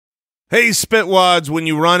Hey, Spitwads, when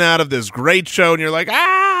you run out of this great show and you're like,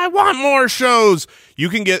 I want more shows, you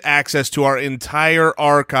can get access to our entire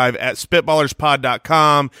archive at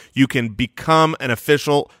spitballerspod.com. You can become an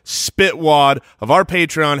official Spitwad of our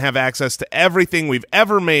Patreon, have access to everything we've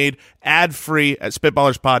ever made ad-free at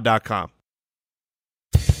spitballerspod.com.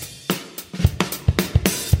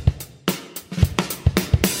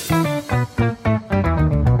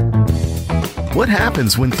 What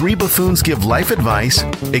happens when three buffoons give life advice,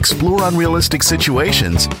 explore unrealistic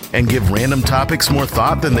situations, and give random topics more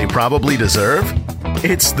thought than they probably deserve?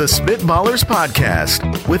 It's the Spitballers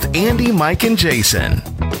Podcast with Andy, Mike, and Jason.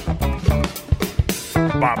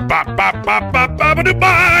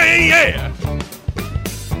 Yeah.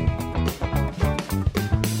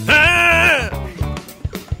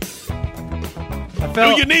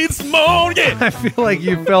 Do you need some more? Yeah. I feel like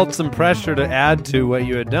you felt some pressure to add to what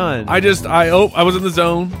you had done. I was in the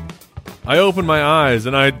zone. I opened my eyes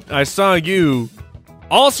and I saw you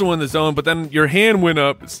also in the zone, but then your hand went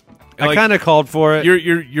up. I kind of called for it.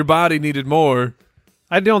 Your body needed more.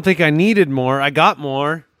 I don't think I needed more. I got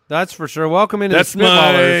more. That's for sure. Welcome into That's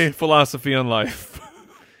Spitballers. my philosophy on life.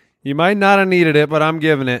 You might not have needed it, but I'm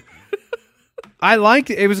giving it. I liked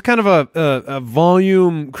it. It was kind of a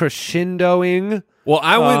volume crescendoing. Well,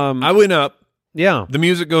 I went up. Yeah. The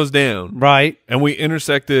music goes down. Right. And we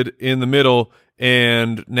intersected in the middle,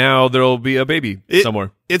 and now there'll be a baby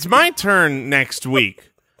somewhere. It's my turn next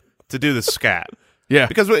week to do the scat. Yeah.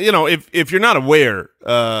 Because, if you're not aware,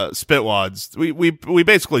 Spitwads, we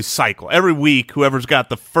basically cycle. Every week, whoever's got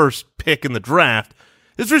the first pick in the draft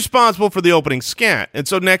is responsible for the opening scat. And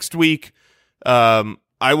so next week, I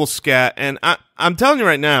will scat. And I'm telling you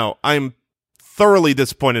right now, I'm thoroughly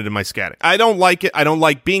disappointed in my scatting. I don't like it. I don't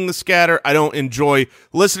like being the scatter. I don't enjoy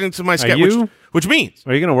listening to my scat, which means...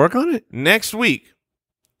 Are you going to work on it? Next week,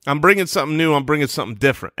 I'm bringing something new. I'm bringing something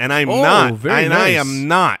different. And I am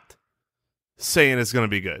not saying it's going to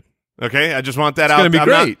be good. Okay? I just want that out. It's going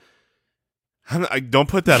to be great. Don't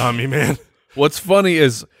put that on me, man. What's funny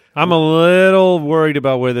is... I'm a little worried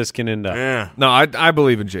about where this can end up. Yeah. No, I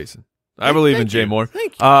believe in Jason. I believe in Jay Moore.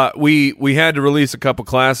 Thank you. We had to release a couple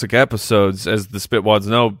classic episodes, as the Spitwads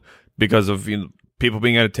know, because of people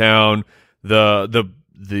being out of town. The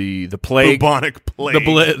plague, bubonic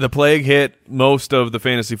plague, the plague hit most of the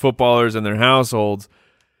fantasy footballers and their households,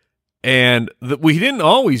 and we didn't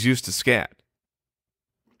always used to scat.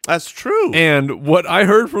 That's true. And what I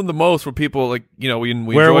heard from the most were people we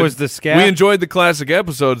Where enjoyed, was the scat? We enjoyed the classic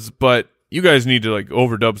episodes, but you guys need to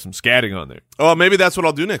overdub some scatting on there. Oh, maybe that's what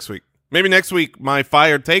I'll do next week. Maybe next week my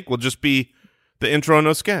fire take will just be the intro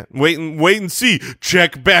no scat. Wait and see.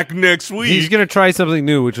 Check back next week. He's going to try something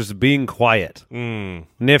new, which is being quiet.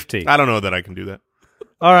 Nifty. I don't know that I can do that.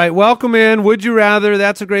 All right, welcome in. Would you rather?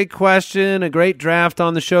 That's a great question. A great draft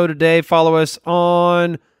on the show today. Follow us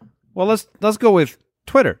on. Well, let's go with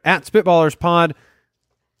Twitter at SpitballersPod.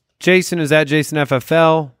 Jason is at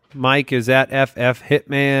JasonFFL. Mike is at FF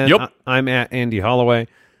Hitman. Yep. I'm at Andy Holloway.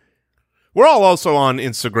 We're all also on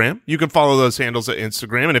Instagram. You can follow those handles at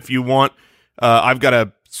Instagram. And if you want, I've got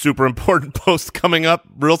a super important post coming up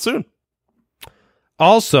real soon.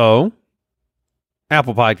 Also,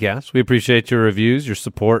 Apple Podcasts. We appreciate your reviews, your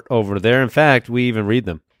support over there. In fact, we even read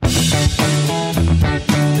them.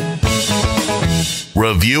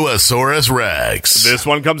 Reviewosaurus Rex. This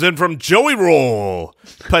one comes in from Joey Roll.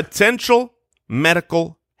 Potential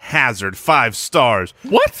medical hazard. 5 stars.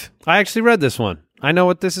 What? I actually read this one. I know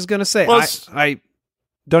what this is going to say. Well, I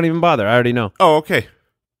don't even bother. I already know. Oh, okay.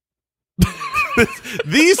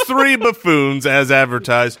 These 3 buffoons, as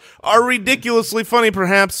advertised, are ridiculously funny,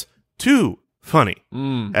 perhaps too funny,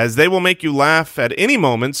 as they will make you laugh at any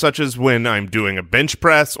moment, such as when I'm doing a bench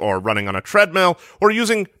press or running on a treadmill or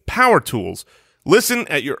using power tools. Listen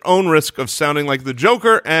at your own risk of sounding like the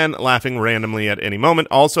Joker and laughing randomly at any moment.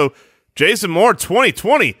 Also, Jason Moore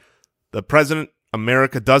 2020, the president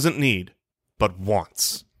America doesn't need, but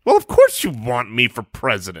wants. Well, of course you want me for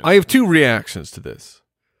president. I have 2 reactions to this.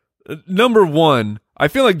 Number 1, I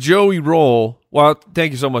feel like Joey Roll, well,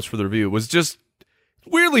 thank you so much for the review, was just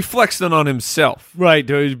weirdly flexing on himself. Right,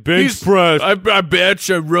 dude. Bench press. I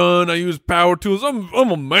bench, I run, I use power tools. I'm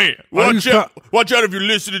a man. Watch out if you're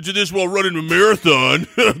listening to this while running a marathon,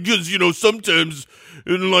 because, sometimes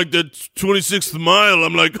in like that 26th mile,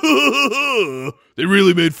 I'm like, they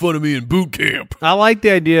really made fun of me in boot camp. I like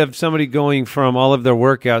the idea of somebody going from all of their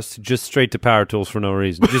workouts to just straight to power tools for no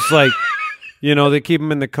reason. Just like, they keep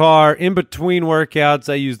them in the car. In between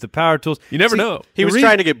workouts, I use the power tools. You never know. He was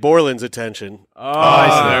trying to get Borland's attention.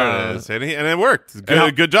 there it is. And it worked.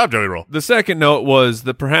 Good job, Joey Roll. The second note was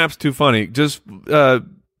the perhaps too funny. Just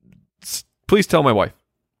please tell my wife.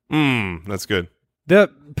 That's good.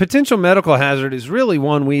 The potential medical hazard is really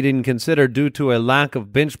one we didn't consider due to a lack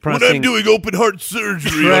of bench pressing. When I'm doing open heart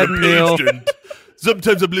surgery on a Treadmill. patient,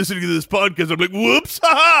 sometimes I'm listening to this podcast, I'm like, whoops,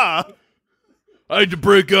 ha-ha! I had to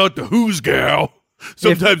break out the who's gal.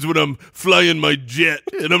 Sometimes when I'm flying my jet,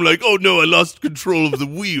 and I'm like, oh no, I lost control of the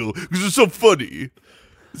wheel, because it's so funny.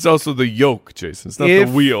 It's also the yoke, Jason. It's not If-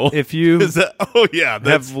 the wheel. If you Is that, oh yeah,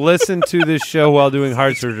 that's have listened to this show while doing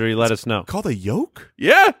heart surgery, let us know. called a yoke?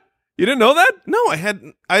 Yeah. You didn't know that? No,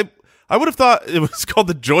 I would have thought it was called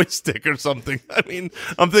the joystick or something. I mean,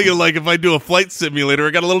 I'm thinking like if I do a flight simulator, I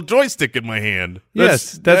got a little joystick in my hand.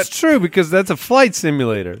 Yes, that's true because that's a flight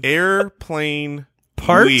simulator. Airplane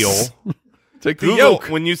Parts? wheel. Take the Google, yoke.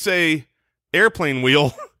 when you say airplane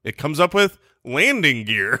wheel, it comes up with landing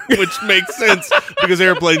gear, which makes sense because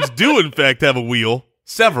airplanes do in fact have a wheel.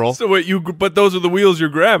 Several. So wait, but those are the wheels you're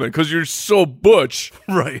grabbing because you're so butch.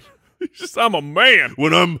 Right. I'm a man.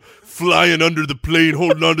 When I'm flying under the plane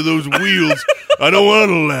holding onto those wheels, I don't want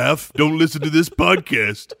to laugh. Don't listen to this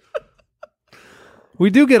podcast. We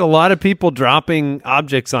do get a lot of people dropping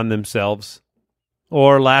objects on themselves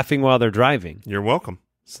or laughing while they're driving. You're welcome.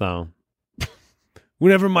 So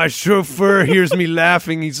whenever my chauffeur hears me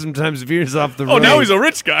laughing, he sometimes veers off the road. Oh, now he's a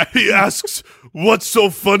rich guy. He asks, what's so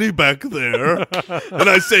funny back there? And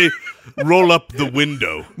I say, roll up the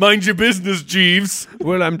window. Mind your business, Jeeves.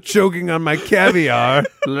 Well, I'm choking on my caviar,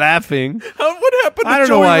 laughing. What happened to I don't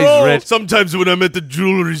know Joey why he's Roll? rich. Sometimes when I'm at the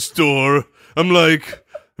jewelry store, I'm like,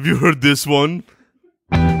 have you heard this one?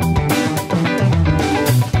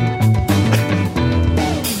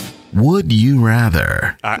 Would you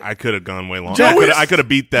rather? I could have gone way longer. Jack- I could have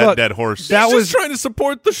beat that Look, dead horse. that He's was- just trying to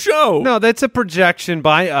support the show. No, that's a projection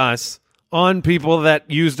by us on people that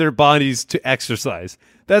use their bodies to exercise.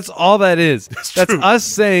 That's all that is. That's true. us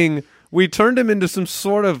saying we turned him into some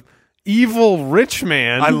sort of evil rich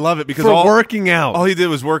man. I love it because for all- working out. All he did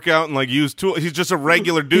was work out and like use tools. He's just a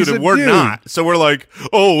regular dude, He's a and we're dude. not. So we're like,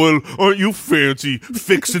 oh well, aren't you fancy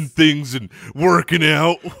fixing things and working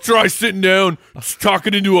out? Try sitting down,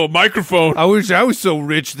 talking into a microphone. I wish I was so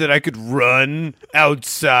rich that I could run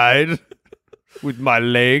outside with my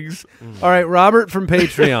legs. All right, Robert from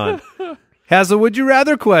Patreon has a would you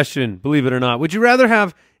rather question, believe it or not. Would you rather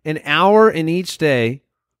have an hour in each day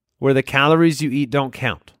where the calories you eat don't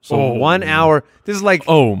count? So 1 hour. This is like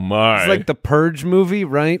Oh my! it's like the Purge movie,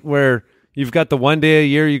 right? Where you've got the one day a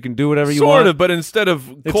year you can do whatever you sort want. of, but instead of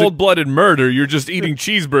It's cold-blooded murder, you're just eating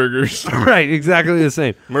cheeseburgers. Right, exactly the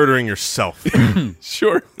same. Murdering yourself.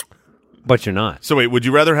 Sure. But you're not. So wait, would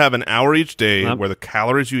you rather have an hour each day Yep. where the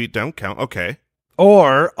calories you eat don't count? Okay.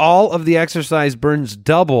 Or all of the exercise burns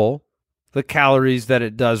double the calories that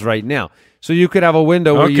it does right now. So you could have a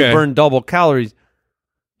window where you Okay. burn double calories.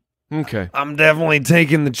 Okay. I'm definitely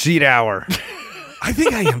taking the cheat hour. I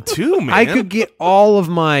think I am too, man. I could get all of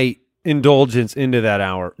my indulgence into that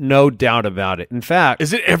hour. No doubt about it. In fact,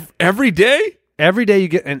 Is it every day? every day you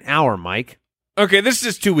get an hour, Mike. Okay, this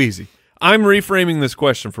is too easy. I'm reframing this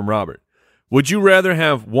question from Robert. Would you rather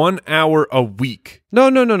have 1 hour a week? No.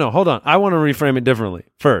 Hold on. I want to reframe it differently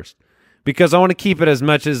first because I want to keep it as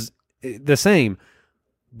much as the same.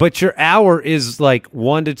 But your hour is like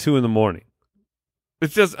 1 to 2 in the morning.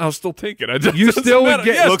 It says I'll still take it. You Doesn't still would matter.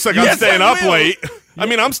 get- Yes, Looks like yes, I'm staying I up will. late. I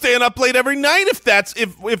mean, I'm staying up late every night.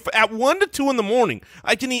 If at 1 to 2 in the morning,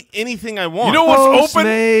 I can eat anything I want. You know what's open?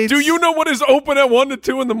 Postmates. Do you know what is open at 1 to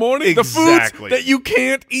 2 in the morning? Exactly. The foods that you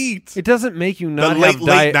can't eat. It doesn't make you the not late have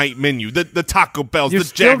diet. night menu, the Taco Bells, You're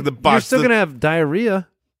the Jack in the you're Box. still gonna have diarrhea.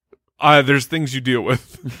 There's things you deal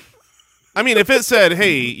with. I mean, if it said,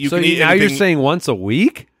 "Hey, you So can eat now anything," you're saying once a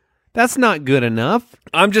week? That's not good enough.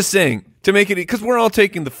 I'm just saying to make it because we're all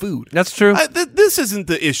taking the food. That's true. This isn't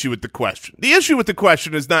the issue with the question. The issue with the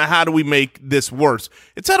question is not how do we make this worse.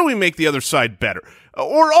 It's how do we make the other side better.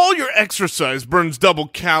 Or all your exercise burns double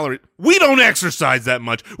calories. We don't exercise that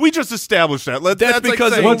much. We just established that. That's like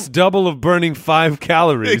because saying- What's double of burning 5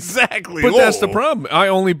 calories? exactly. But that's the Oh. problem. I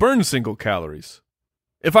only burn single calories.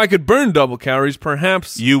 If I could burn double calories,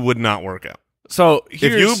 perhaps. You would not work out. So If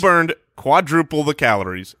you burned quadruple the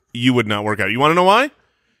calories, you would not work out. You want to know why?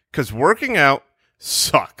 Because working out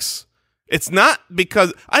sucks. It's not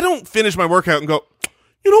because I don't finish my workout and go,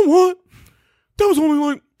 you know what? That was only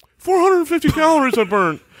like 450 calories I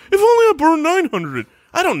burned. If only I burned 900.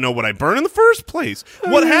 I don't know what I burn in the first place. What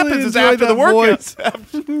really happens is enjoy after the that workout,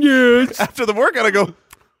 voice. after the workout, I go,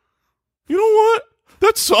 you know what?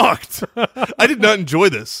 That sucked. I did not enjoy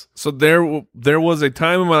this. So there was a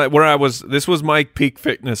time in my life where I was. This was my peak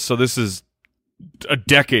fitness. So this is a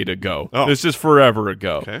decade ago. Oh. This is forever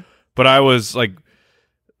ago. Okay. But I was like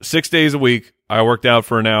 6 days a week. I worked out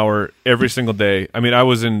for an hour every single day. I mean, I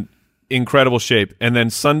was in incredible shape. And then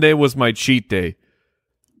Sunday was my cheat day.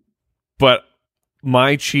 But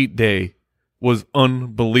my cheat day was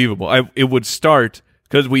unbelievable. It would start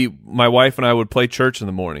because my wife and I would play church in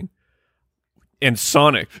the morning. And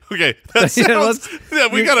Sonic. Okay, that sounds.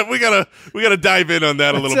 We gotta dive in on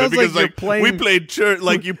that a little bit because like we played church,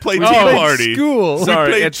 like you played We tea played party. school. We Sorry,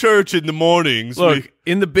 played church in the mornings. Look,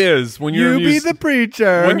 in the biz, when you're You be the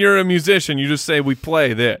preacher. when you're a musician, you just say we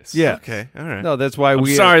play this. yeah. Okay, all right. No, that's why I'm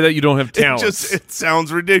we. sorry that you don't have talent. It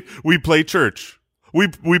sounds ridiculous. We play church. We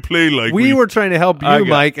play like We were trying to help I you, got-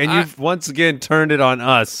 Mike, and you've once again turned it on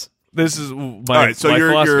us. This is my, right, so my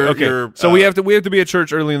you're- philosophy. you're- okay, you're, so we have to be at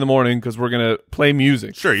church early in the morning because we're gonna play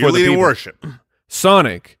music. Sure, for you're the leading people. worship.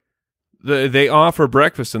 Sonic, they offer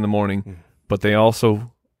breakfast in the morning, but they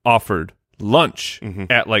also offered lunch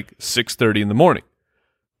at like 6:30 in the morning.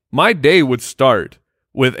 My day would start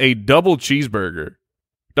with a double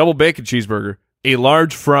bacon cheeseburger, a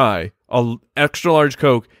large fry, a extra large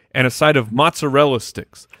Coke, and a side of mozzarella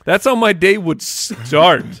sticks. That's how my day would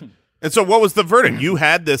start. And so, what was the verdict? You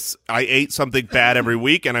had this. I ate something bad every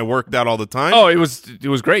week, and I worked out all the time. Oh, it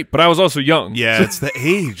was great, but I was also young. yeah, it's the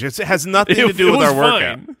age. It has nothing to It do with was our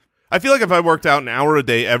workout. fine. I feel like if I worked out an hour a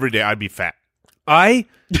day every day, I'd be fat. I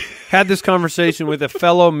had this conversation with a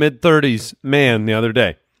fellow mid-30s man the other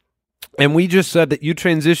day, and we just said that you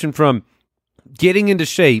transitioned from getting into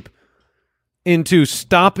shape into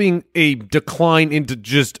stopping a decline into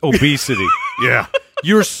just obesity. Yeah,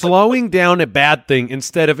 You're slowing down a bad thing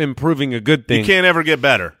instead of improving a good thing. you can't ever get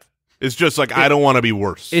better. It's just like I don't want to be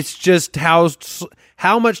worse. It's just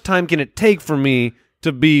how much time can it take for me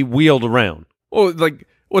to be wheeled around? Well, like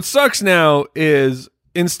what sucks now is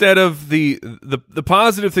instead of the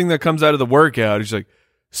positive thing that comes out of the workout, it's like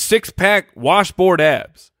 6-pack washboard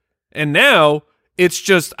abs, and now it's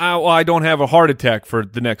just I don't have a heart attack for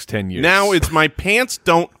the next 10 years. Now it's my pants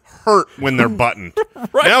don't hurt when they're buttoned.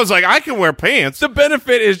 Right. Now it's like I can wear pants, the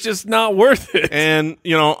benefit is just not worth it. and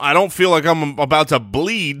I don't feel like I'm about to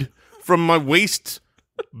bleed from my waist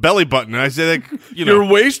belly button. I say like Your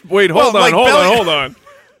waist. Wait, hold Well, on, like hold belly- on, hold on.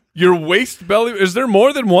 Your waist belly. Is there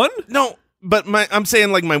more than one? no, but I'm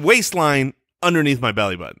saying like my waistline underneath my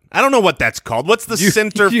belly button. I don't know what that's called. What's the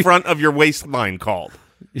center front of your waistline called?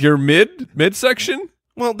 Your midsection.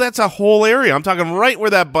 Well, that's a whole area. I'm talking right where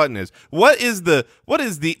that button is. What is the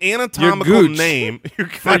anatomical gooch. name?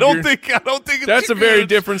 I don't think it's That's a your very gooch.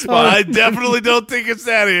 different spot. I definitely don't think it's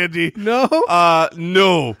that, Andy. No,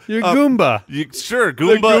 No. your Goomba, Sure,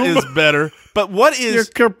 Goomba is better. But what your is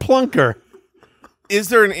kerplunker.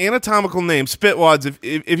 there an anatomical name? Spitwads,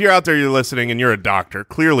 if you're out there, you're listening, and you're a doctor.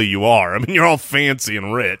 Clearly you are. I mean, you're all fancy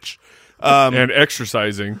and rich. And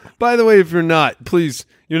exercising. By the way, if you're not, please,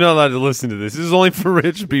 you're not allowed to listen to this. This is only for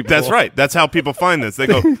rich people. That's right. That's how people find this. They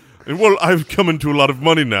go, well, I've come into a lot of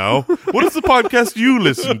money now. What is the podcast you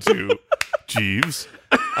listen to, Jeeves?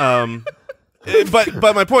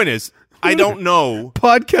 But my point is, I don't know.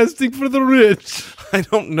 Podcasting for the rich. I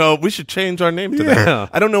don't know. We should change our name to Yeah. that.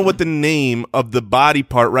 I don't know what the name of the body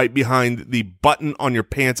part right behind the button on your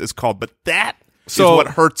pants is called, but that is what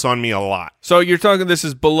hurts on me a lot. So you're talking. This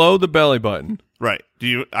is below the belly button. Right.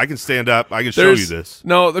 I can stand up. I can show you this.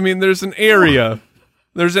 No, I mean there's an area.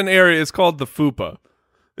 There's an area. It's called the fupa.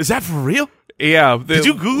 Is that for real? Yeah. Did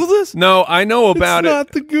you Google this? No, I know about It's it.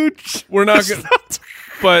 not the gooch. We're not going.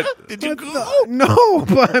 But Did you Google? No,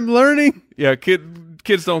 but I'm learning. yeah,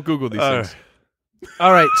 kids don't Google these All things.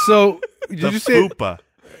 All right, so did The you say fupa.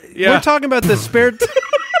 Yeah. we're talking about the spare?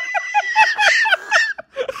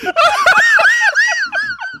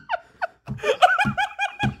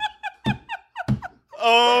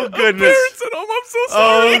 Oh, goodness. Parents at home, I'm so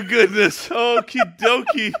sorry. Oh, goodness. Okie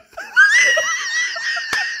dokie.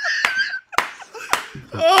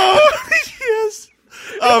 Oh, yes.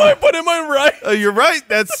 Am I right? You're right.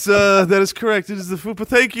 That is correct. It is the fupa.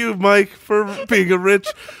 Thank you, Mike, for being a rich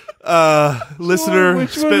listener.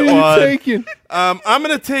 Which one are you Spitwad. taking? I'm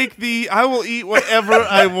gonna take I will eat whatever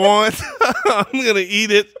I want. I'm gonna eat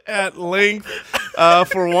it at length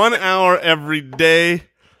for 1 hour every day,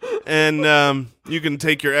 and you can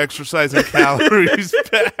take your exercise and calories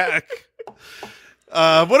back.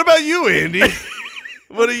 What about you, Andy?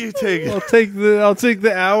 What are you taking? I'll take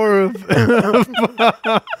the hour of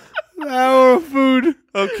food.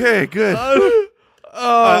 Okay, good.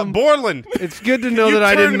 Borland, It's good to know You that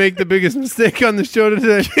I didn't turn- make the biggest mistake on the show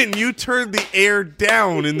today. can you turn the air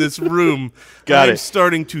down in this room? Got I'm it.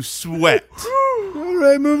 starting to sweat. All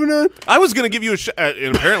right, moving on. I was going to give you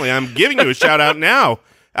and apparently I'm giving you a shout out now.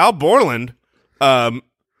 Al Borland, I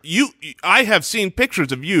have seen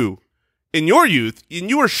pictures of you in your youth, and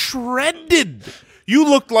you were shredded. You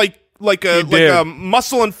looked like a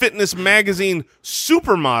Muscle and Fitness magazine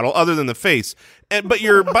supermodel, other than the face. But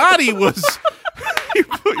your body was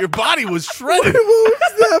your body was shredded. What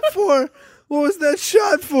was that for? What was that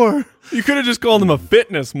shot for? You could have just called him a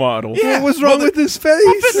fitness model. Yeah. What was wrong with his face?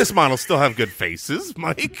 Well, fitness models still have good faces,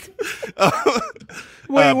 Mike.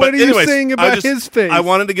 Wait, what are you saying about his face? I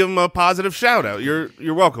wanted to give him a positive shout out. You're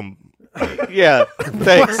welcome. Yeah,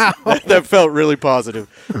 thanks. That felt really positive,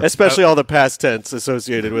 especially all the past tense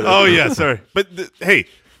associated with it. Oh yeah, sorry. But hey,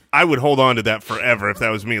 I would hold on to that forever if that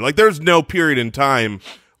was me. Like, there's no period in time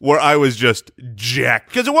where I was just jacked,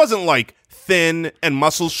 because it wasn't like thin and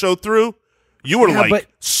muscles show through. You were like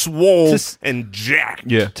swole and jacked.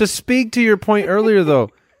 Yeah. To speak to your point earlier,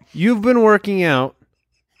 though, you've been working out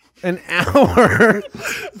an hour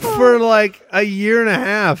for like a year and a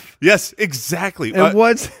half. Yes, exactly. And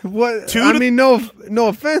no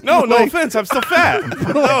offense. No offense. I'm still fat.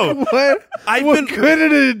 No. What good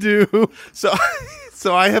did it do?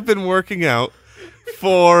 So I have been working out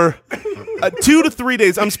for 2 to 3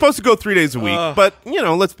 days. I'm supposed to go 3 days a week, but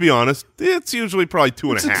let's be honest, it's usually probably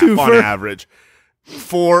 2.5 on average.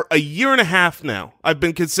 For a year and a half now, I've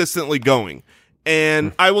been consistently going.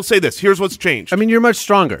 And I will say this, here's what's changed. I mean, you're much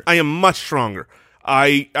stronger. I am much stronger.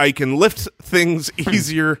 I can lift things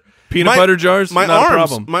easier. Peanut butter jars, my not arms, a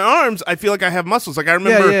problem. My arms, I feel like I have muscles. Like I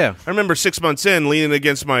remember, Yeah. I remember 6 months in, leaning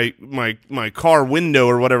against my car window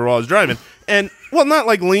or whatever while I was driving, and not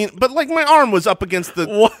like lean, but like my arm was up against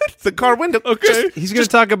the car window. Okay, he's going to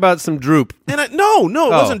talk about some droop. And it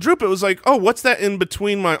wasn't droop. It was like, what's that in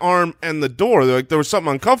between my arm and the door? Like there was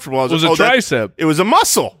something uncomfortable. It was a tricep. It was a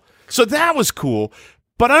muscle. So that was cool,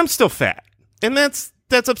 but I'm still fat, and that's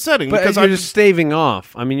upsetting. But because you're I'm just staving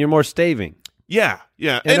off. I mean, you're more staving. Yeah.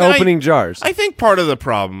 And opening jars. I think part of the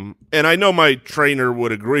problem, and I know my trainer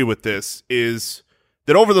would agree with this, is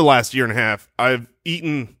that over the last year and a half, I've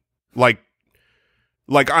eaten like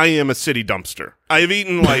I am a city dumpster. I've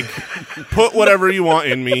eaten like, put whatever you want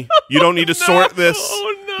in me. You don't need to sort this.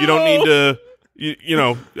 No. You don't need to,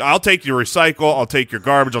 I'll take your recycle. I'll take your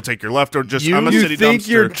garbage. I'll take your leftover. I'm a city dumpster. You think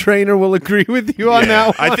your trainer will agree with you on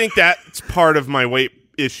that one? I think that's part of my weight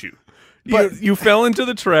issue. But you fell into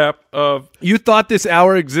the trap of You thought this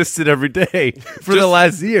hour existed every day for the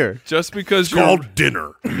last year. just because Called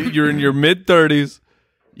dinner. you're in your mid-30s,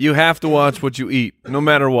 you have to watch what you eat, no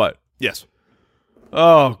matter what. Yes.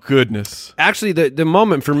 Oh, goodness. Actually, the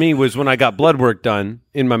moment for me was when I got blood work done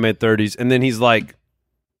in my mid-30s, and then he's like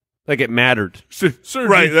it mattered.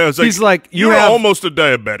 Right. That was like, He's like, you're almost a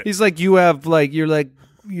diabetic. He's like, you have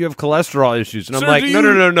cholesterol issues. And I'm Sir, like,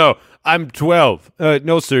 do no. I'm 12.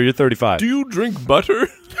 No, sir, you're 35. Do you drink butter?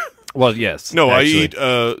 Well, yes. No, actually.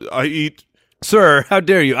 I eat Sir, how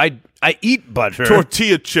dare you? I eat butter.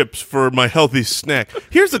 tortilla chips for my healthy snack.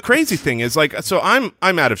 Here's the crazy thing is so I'm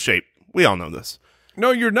out of shape. We all know this.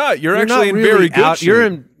 No, you're not. You're You're actually not in really very good out- shape. you're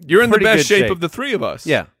in the pretty best good shape shape. of the three of us.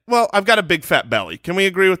 Yeah. Well, I've got a big fat belly. Can we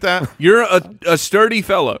agree with that? You're a sturdy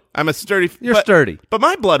fellow. I'm a sturdy. You're sturdy. But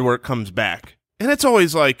my blood work comes back, and it's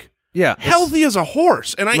always like Yeah. it's- healthy as a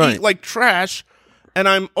horse, and I Right. eat like trash, and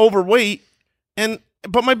I'm overweight,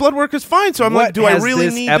 but my blood work is fine. So I'm what like, do I has really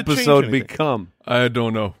this need to episode change anything? become? I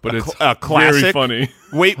don't know, but it's A classic. very funny.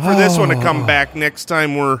 Wait for this one to come back next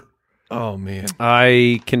time we're. Oh, man.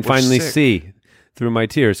 I can finally sick. see through my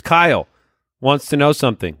tears. Kyle wants to know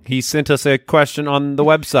something. He sent us a question on the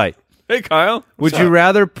website. Hey, Kyle. Would you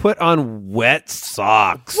rather put on wet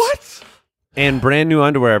socks? What? And brand new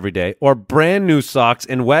underwear every day, or brand new socks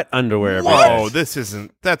and wet underwear every day? Oh, this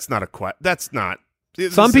isn't. That's not a question. That's not.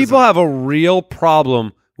 this Some people isn't- have a real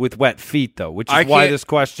problem with wet feet, though, which is I why can't- this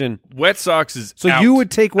question. Wet socks is So out. you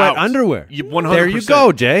would take wet Out. underwear. 100%. There you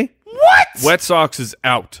go, Jay. What? Wet socks is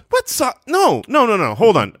out. What so? No.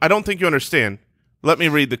 Hold on. I don't think you understand. Let me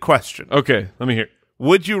read the question. Okay, let me hear.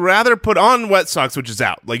 Would you rather put on wet socks, which is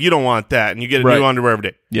out, like you don't want that, and you get a Right. new underwear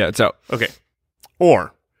every day? Yeah, it's out. Okay.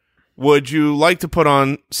 Or would you like to put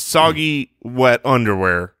on soggy, wet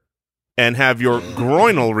underwear and have your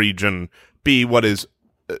groinal region be what is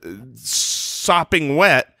sopping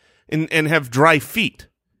wet and have dry feet?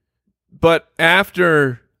 But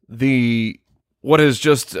after what has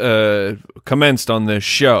just commenced on this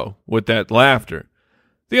show with that laughter,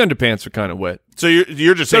 the underpants are kind of wet. So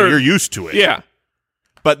you're just saying Sir, you're used to it. Yeah.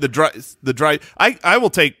 But the dry. I will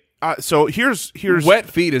take. So here's Wet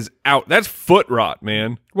feet is out. That's foot rot,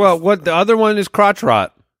 man. Well, what the other one is crotch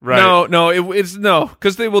rot. right. No, it's no,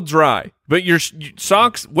 because they will dry. But your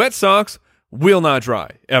socks, wet socks, will not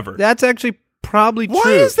dry ever. That's actually probably Why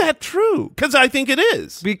true. is that true? Because I think it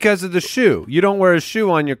is. Because of the shoe. You don't wear a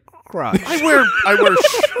shoe on your crotch. I wear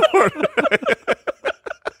short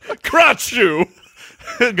crotch shoe.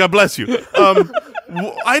 God bless you.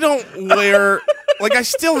 I don't wear, like, I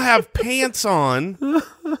still have pants on,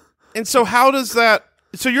 and so how does that?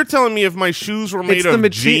 So you're telling me if my shoes were made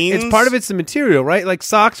of jeans, it's part of it's the material, right? Like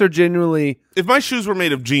socks are genuinely. if my shoes were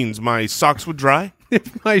made of jeans, my socks would dry.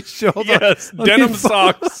 If my shoulder, Yes, denim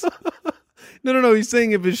socks. No. He's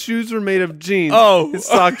saying if his shoes were made of jeans, Oh. his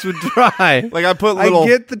socks would dry. Like I put little. I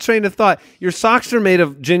get the train of thought. Your socks are made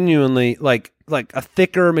of genuinely like a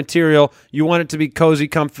thicker material. You want it to be cozy,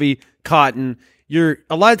 comfy, cotton.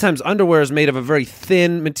 A lot of times underwear is made of a very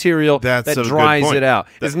thin material That's that a good dries point. it out.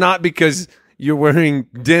 It's not because you're wearing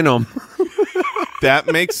denim. That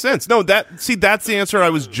makes sense. No, that's the answer I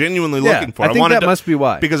was genuinely looking for. I think wanted that must be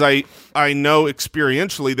why. Because I know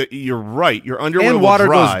experientially that you're right. Your underwear And will water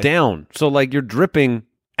dry. goes down, so like you're dripping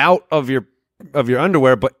out of your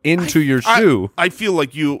underwear, but into your shoe. I feel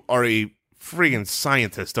like you are a friggin'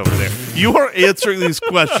 scientist over there. You are answering these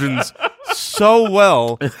questions so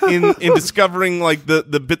well in discovering like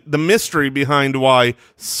the mystery behind why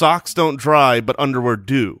socks don't dry but underwear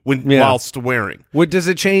do whilst wearing. Does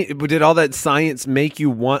it change? Did all that science make you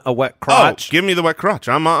want a wet crotch? Oh, give me the wet crotch.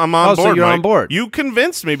 I'm on board. So you're Mike. on board. You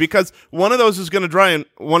convinced me because one of those is going to dry and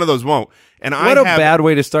one of those won't. And What a bad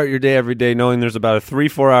way to start your day every day, knowing there's about a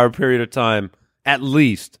 3-4 hour period of time at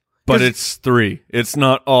least. But it's 3. It's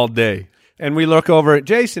not all day. And we look over at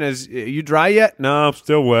Jason. Is you dry yet? No, I'm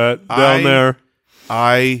still wet down there.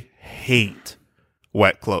 I hate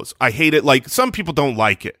wet clothes. I hate it. Like, some people don't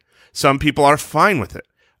like it. Some people are fine with it.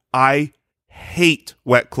 I hate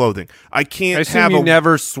wet clothing. I can't I assume have you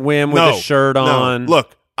never swim with a shirt on. No.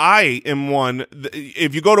 Look, I am one.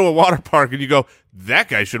 If you go to a water park and you go, that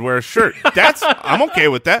guy should wear a shirt. I'm okay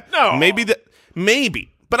with that. No.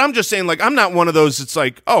 Maybe. But I'm just saying, like, I'm not one of those. It's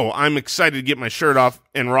like, oh, I'm excited to get my shirt off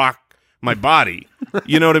and rock my body.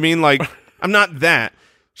 You know what I mean? Like, I'm not that.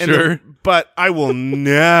 Sure. But I will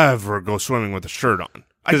never go swimming with a shirt on.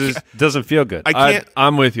 Because it doesn't feel good. I can't.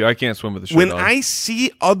 I'm with you. I can't swim with a shirt When on. I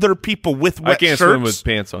see other people with wet I can't shirts, swim with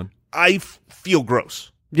pants on. I feel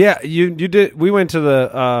gross. Yeah, you did. We went to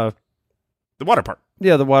the The water park.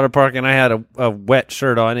 the water park, and I had a wet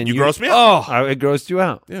shirt on, and You grossed me out. it grossed you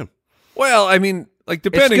out. Yeah. Well, I mean, like, It's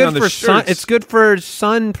depending good on the for shirts. sun. It's good for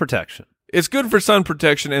sun protection. It's good for sun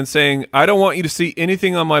protection and saying, I don't want you to see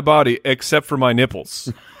anything on my body except for my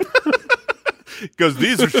nipples. Because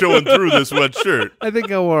these are showing through this wet shirt. I think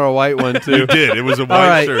I wore a white one too. You did. It was a All white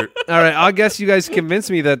right, shirt. all right. I guess you guys convinced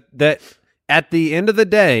me that at the end of the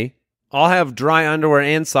day, I'll have dry underwear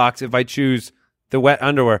and socks if I choose the wet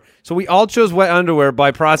underwear. So we all chose wet underwear by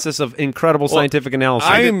process of incredible scientific analysis.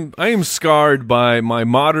 I am scarred by my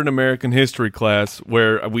modern American history class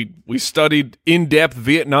where we studied in depth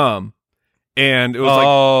Vietnam, and it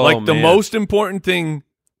was like the man. most important thing.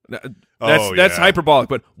 That's hyperbolic,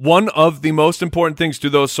 but one of the most important things to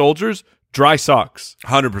those soldiers: dry socks,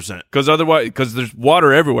 100%. because there's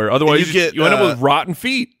water everywhere. Otherwise, you end up with rotten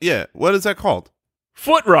feet, Yeah. What is that called?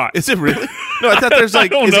 foot rot. Is it really? No, I thought there's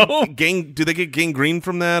like. I don't is it know. do they get gangrene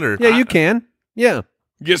from that or? yeah, you can. Yeah.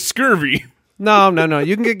 Get scurvy. No.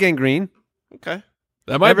 You can get gangrene. Okay.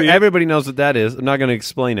 That might be it. Everybody knows what that is. I'm not going to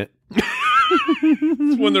explain it.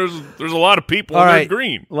 when there's a lot of people All and right. they're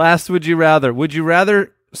green. Last, would you rather? Would you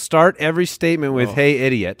rather start every statement with "Hey,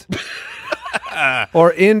 idiot,"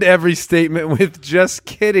 or end every statement with "Just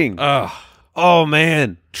kidding"? Oh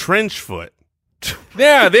man, Trench foot.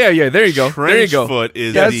 Yeah, there you go. Trench There you go. foot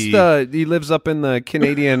is that's the. he lives up in the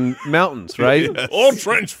Canadian mountains, right? Old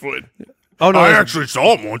trench foot. Oh no, I actually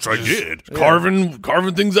saw him once. I did. Carving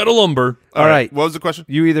things out of lumber. all right. What was the question?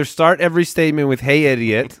 You either start every statement with "Hey,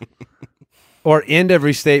 idiot," or end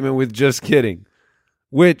every statement with "Just kidding,"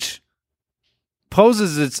 which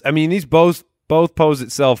poses its. I mean, these both pose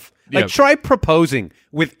itself. Like, Yeah. try proposing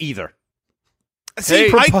with either. See,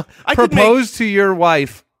 I could make. Propose to your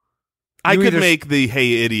wife. I You could either- make the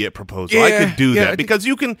 "Hey idiot" proposal. I Yeah, could do yeah, I that think- because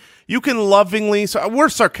you can lovingly. So we're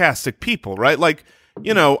sarcastic people, right? Like,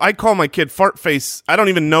 you know, I call my kid fart face. I don't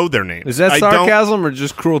even know their names. Is that I don't- sarcasm or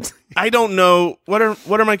just cruelty? I don't know what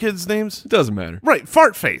are my kids' names. It doesn't matter. Right,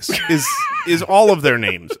 fart face is all of their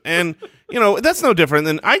names, and you know that's no different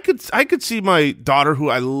than I could see my daughter who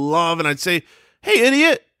I love, and I'd say, "Hey,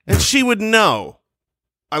 idiot," and she would know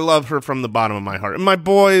I love her from the bottom of my heart. And my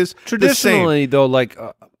boys, the same. Traditionally, though, like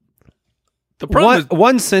The problem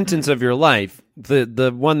one sentence of your life,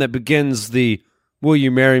 the one that begins the "Will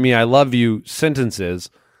you marry me? I love you" sentences,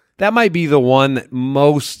 that might be the one that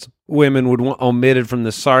most women would want omitted from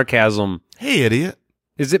the sarcasm. Hey, idiot.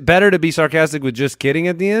 Is it better to be sarcastic with "just kidding"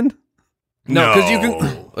 at the end? No, because you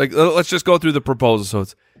can. Like, let's just go through the proposal. So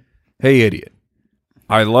it's, hey, idiot,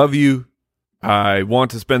 I love you. I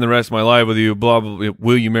want to spend the rest of my life with you. Blah, blah, blah.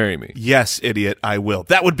 Will you marry me? Yes, idiot, I will.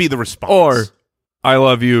 That would be the response. Or, I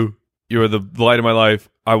love you. You're the light of my life.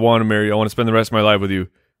 I want to marry you. I want to spend the rest of my life with you.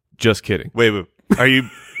 Just kidding. Wait. Are you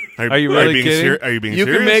really being kidding? Are you being You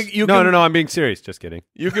serious? can make you No, can, I'm being serious. Just kidding.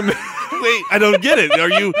 You can make, Wait, I don't get it. Are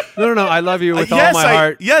you? No. I love you with all yes, my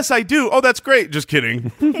heart. Yes, I do. Oh, that's great. Just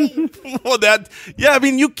kidding. Well, I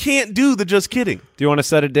mean, you can't do the just kidding. Do you want to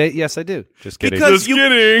set a date? Yes, I do. Just kidding. Because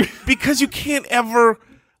kidding. Because you can't ever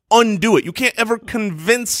undo it. You can't ever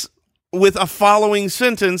convince with a following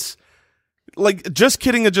sentence, like, just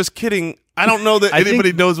kidding or just kidding. I don't know that I anybody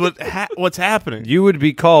think- knows what's happening. You would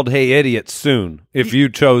be called "Hey Idiot" soon if you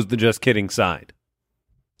chose the just kidding side.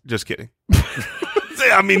 Just kidding.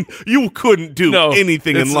 I mean, you couldn't do No,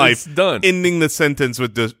 anything in it's life done. ending the sentence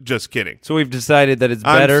with just kidding. So we've decided that it's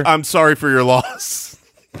better. I'm sorry for your loss.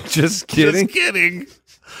 just kidding. Just kidding.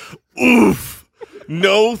 Oof.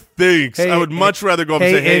 No thanks. Hey, I would much rather go up and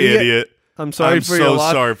hey, say, "Hey, idiot. idiot. I'm sorry I'm for so your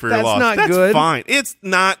loss. sorry for your That's loss." not That's good. fine. It's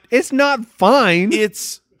not. It's not fine.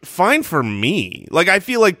 It's fine for me. Like, I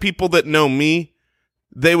feel like people that know me,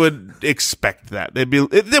 they would expect that. They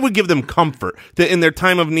would give them comfort that in their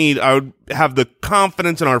time of need, I would have the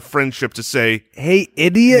confidence in our friendship to say, Hey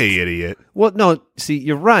idiot. "Hey, idiot." Well, no. See,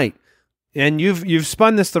 you're right, and you've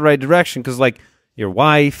spun this the right direction because, like, your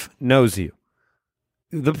wife knows you.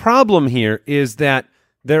 The problem here is that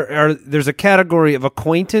there's a category of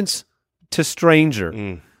acquaintance to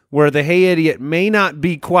stranger where the "Hey idiot" may not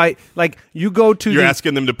be quite like you go to. You're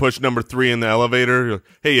asking them to push number 3 in the elevator. You're like,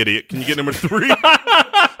 "Hey, idiot, can you get number 3?"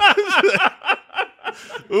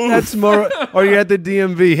 That's more. Or you're at the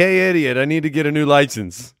DMV. "Hey idiot, I need to get a new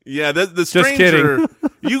license." Yeah, the Just stranger,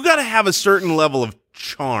 you got to have a certain level of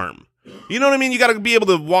charm. You know what I mean? You got to be able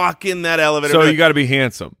to walk in that elevator. So you got to be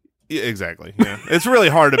handsome. Yeah, exactly. Yeah, it's really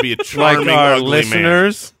hard to be a Like charming, our ugly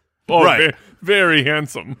listeners. Oh, Right. very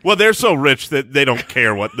handsome. Well, they're so rich that they don't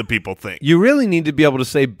care what the people think. You really need to be able to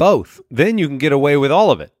say both. Then you can get away with all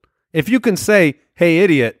of it. If you can say, "Hey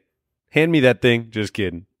idiot, hand me that thing," just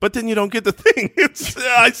kidding. But then you don't get the thing.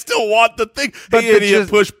 I still want the thing. But Hey, idiot,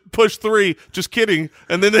 just- push 3. Just kidding.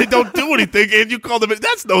 And then they don't do anything, and you call them.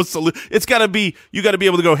 That's no solution. It's got to be. You got to be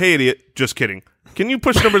able to go, "Hey, idiot, just kidding. Can you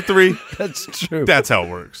push number 3?" That's true. That's how it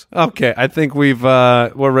works. Okay, I think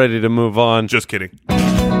we're ready to move on. Just kidding.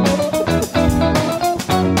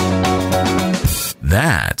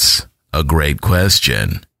 That's a great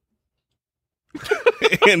question.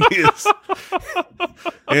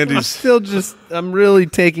 Andy's Still just, I'm really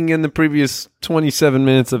taking in the previous 27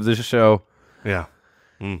 minutes of this show, yeah.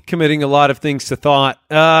 committing a lot of things to thought.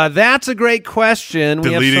 That's a great question.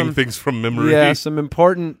 We have Deleting some, things from memory. yeah, some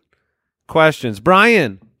important questions.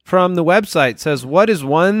 Brian from the website says, what is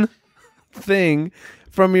one thing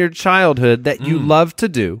from your childhood that you loved to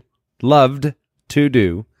do,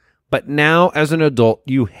 but now as an adult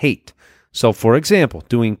you hate? So, for example,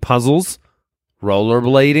 doing puzzles,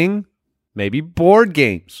 rollerblading, maybe board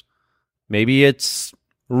games, maybe it's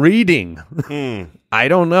reading. I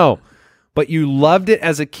don't know. But you loved it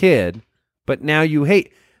as a kid, but now you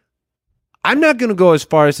hate. I'm not going to go as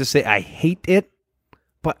far as to say I hate it,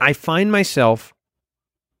 but I find myself,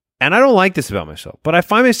 and I don't like this about myself, but I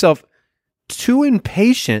find myself too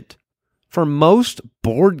impatient for most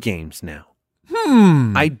board games now.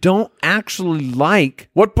 I don't actually like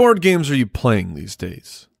What board games are you playing these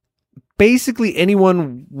days? basically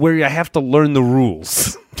anyone where I have to learn the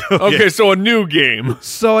rules. Okay, so a new game.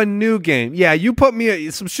 So a new game. Yeah, you put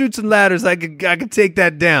me some Chutes and Ladders, I could take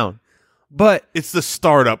that down. But It's the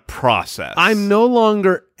startup process. I'm no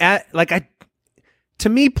longer to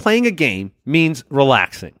me, playing a game means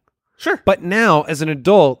relaxing. Sure. But now, as an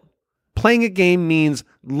adult, playing a game means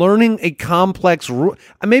learning a complex rule.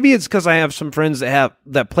 Maybe it's because I have some friends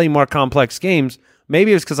that play more complex games.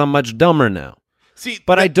 Maybe it's because I'm much dumber now. See,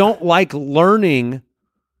 But I don't like learning.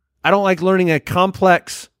 I don't like learning a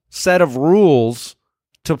complex set of rules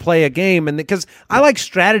to play a game, and because I like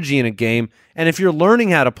strategy in a game. And if you're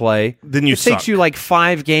learning how to play, Then you it takes suck. you like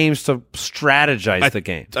 5 games to strategize the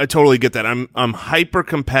game. I totally get that. I'm hyper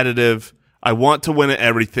competitive. I want to win at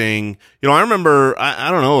everything. You know, I remember,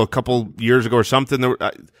 I don't know, a couple years ago or something,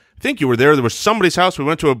 I think you were there. There was somebody's house. We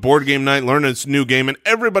went to a board game night, learned this new game, and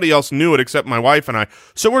everybody else knew it except my wife and I.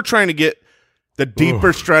 So we're trying to get the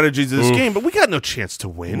deeper strategies of this game, but we got no chance to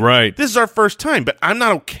win. Right. This is our first time, but I'm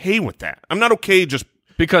not okay with that. I'm not okay just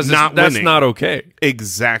Because not that's winning. not okay.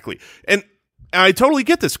 Exactly. And I totally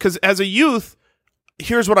get this because as a youth,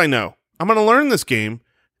 here's what I know. I'm going to learn this game,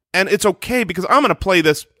 and it's okay because I'm going to play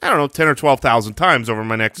this, I don't know, 10 or 12,000 times over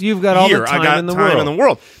my next You've got all the year. time I got in the time world. in the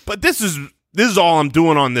world. But this is this is all I'm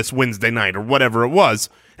doing on this Wednesday night or whatever it was,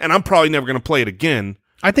 and I'm probably never going to play it again.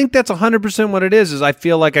 I think that's 100% what it is I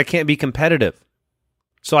feel like I can't be competitive.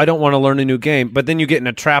 So I don't want to learn a new game, but then you get in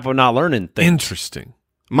a trap of not learning things. Interesting.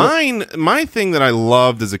 My thing that I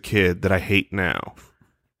loved as a kid that I hate now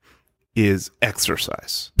is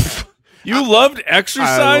exercise. You loved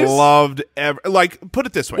exercise? I loved put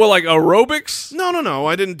it this way. Well, like aerobics? No.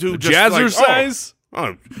 I didn't do just Jazzercise?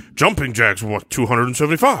 Jumping jacks,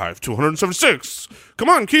 275, 276. Come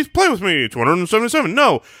on, Keith, play with me. 277.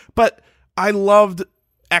 No, but I loved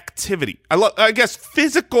activity. I guess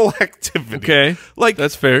physical activity. Okay,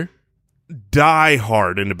 that's fair. Die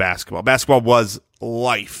hard into basketball. Basketball was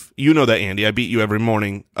life. You know that, Andy. I beat you every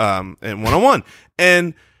morning in 101.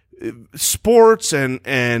 And sports and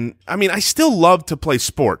I mean, I still love to play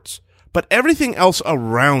sports. But everything else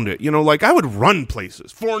around it, I would run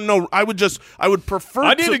places I would prefer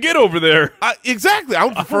I need to get over there. Exactly. I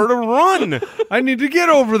would prefer to run. I need to get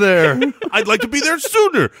over there. I'd like to be there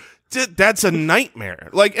sooner. That's a nightmare.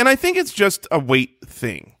 And I think it's just a weight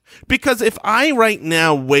thing. Because if I right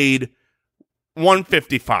now weighed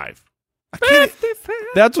 155, I can't.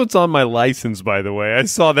 That's what's on my license, by the way. I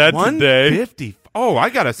saw that today. 150. Oh, I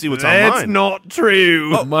gotta see what's on That's mine. not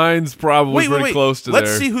true. Oh. Mine's probably pretty close to there.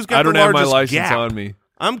 Let's see who's got I don't the have my largest license gap. on me.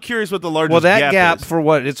 I'm curious what the largest Well, that gap is. for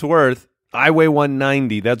what it's worth, I weigh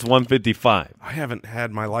 190. That's 155. I haven't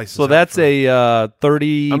had my license. So out that's for a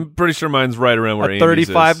 30, I'm pretty sure mine's right around where a Andy's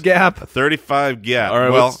 35 is. gap. a 35 gap. All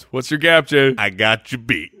right, well, what's your gap, Jay? I got you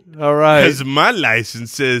beat. All right. Because my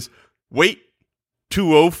license says weight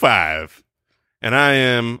 205. And I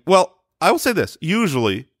am, I will say this.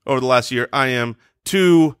 Usually, over the last year, I am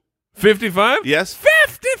 55? Yes.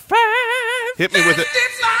 55! Hit me with it.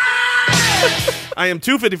 I am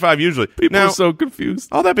 255 usually. People now, are so confused.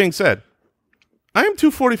 all that being said, I am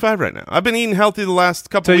 245 right now. I've been eating healthy the last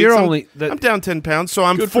couple So weeks. you're I'm- only- I'm down 10 pounds, so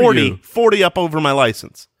I'm Good for 40, you. 40 up over my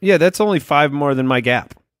license. Yeah, that's only 5 more than my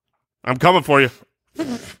gap. I'm coming for you.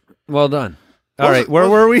 Well done. All right, where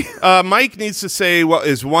were we? Mike needs to say what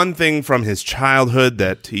is one thing from his childhood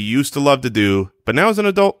that he used to love to do, but now as an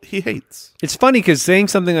adult, he hates. It's funny because saying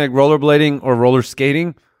something like rollerblading or roller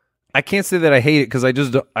skating, I can't say that I hate it because I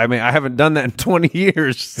haven't done that in 20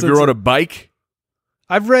 years. Have you rode a bike?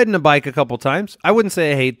 I've ridden a bike a couple times. I wouldn't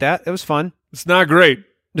say I hate that. It was fun. It's not great.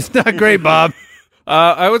 It's not great, Bob.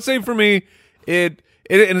 I would say for me, and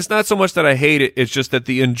it's not so much that I hate it, it's just that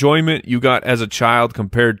the enjoyment you got as a child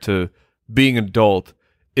compared to being an adult,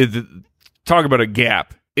 talk about a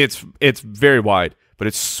gap. It's very wide, but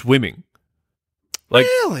it's swimming.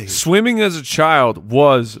 Really? Swimming as a child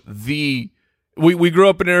was we grew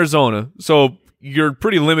up in Arizona, so you're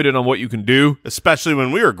pretty limited on what you can do Especially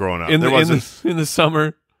when we were growing up. in There wasn't. the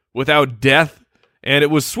summer without death, and it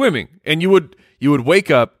was swimming. And you would wake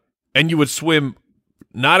up and you would swim,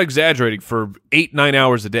 not exaggerating, for 8-9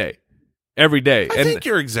 hours a day, every day. I think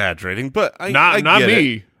you're exaggerating, but I Not get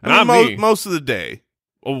me. it. Not me. Most of the day.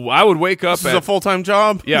 I would wake up This is a full-time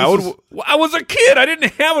job? yeah, I was a kid. I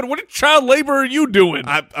didn't have it. What child labor are you doing?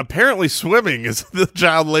 Apparently swimming is the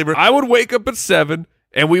child labor. I would wake up at 7,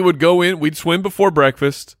 and we would go in. We'd swim before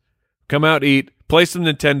breakfast, come out, eat, play some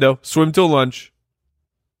Nintendo, swim till lunch,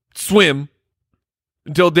 swim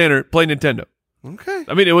until dinner, play Nintendo. Okay.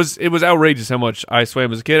 I mean, it was outrageous how much I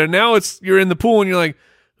swam as a kid, and now you're in the pool and you're like,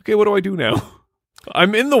 okay, what do I do now?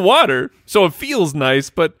 I'm in the water, so it feels nice,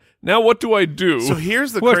 but now what do I do? So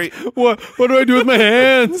here's the What, great... what do I do with my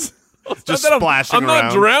hands? Just Not that splashing I'm not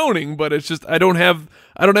around. drowning, but it's just I don't have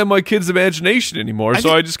my kid's imagination anymore,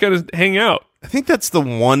 so I just gotta hang out. I think that's the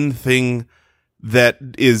one thing that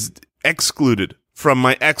is excluded from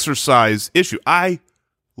my exercise issue. I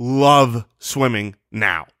love swimming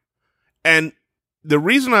now. And the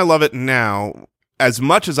reason I love it now, as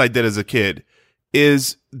much as I did as a kid,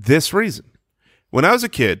 is this reason. When I was a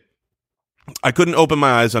kid, I couldn't open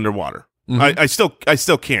my eyes underwater. I still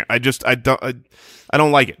can't. I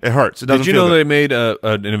don't like it. It hurts. It doesn't Did you feel know good. they made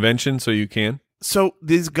an invention so you can? So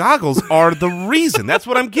these goggles are the reason. That's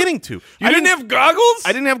what I'm getting to. You didn't have goggles?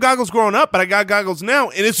 I didn't have goggles growing up, but I got goggles now,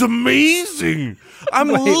 and it's amazing. I'm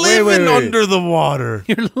Wait, living wait. under the water.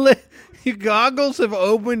 Your goggles have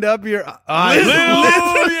opened up your eyes.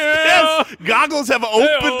 Yes, goggles have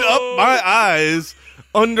opened up my eyes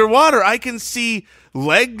underwater. I can see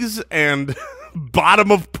legs and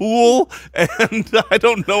bottom of pool, and I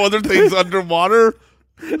don't know other things underwater.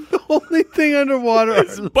 The only thing underwater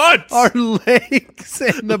Butts, are legs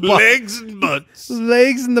and the legs and butts.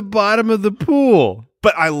 legs in the bottom of the pool.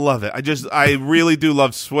 But I love it. I really do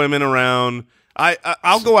love swimming around.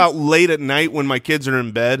 I'll go out late at night when my kids are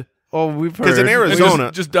in bed. Oh, we've heard. Because in And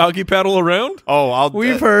Arizona, just doggy paddle around?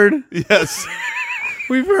 We've heard. yes,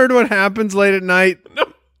 We've heard what happens late at night.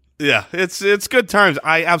 yeah, it's good times.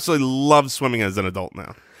 I absolutely love swimming as an adult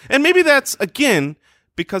now, and maybe that's again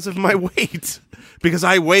because of my weight, because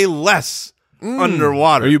I weigh less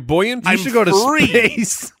underwater. Are you buoyant? I'm You should go to free.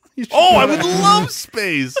 space. You should Oh, go I to- would love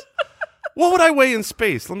space. What would I weigh in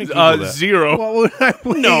space? Let me Google that. 0. What would I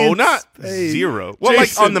weigh No, in not space? 0. Well, like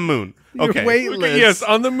Jason, on the moon. You're Okay. weightless. Yes,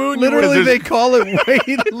 on the moon. Literally, you they call it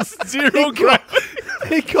weightless. zero gravity.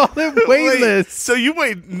 They call it Wait, weightless. so you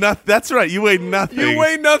weigh nothing. That's right. You weigh nothing. You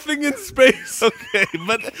weigh nothing in space. Okay,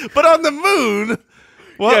 but on the moon,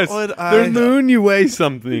 what Yes, would I? The moon, you weigh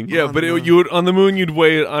something. Yeah, but you would on the moon you'd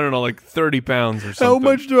weigh I don't know like 30 pounds or something. How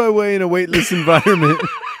much do I weigh in a weightless environment?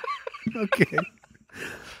 Okay.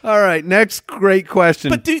 All right. Next great question.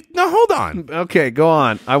 But hold on. Okay, go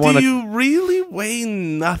on. I want Do to. you really weigh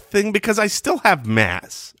nothing? Because I still have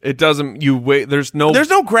mass. It doesn't. You weigh. There's no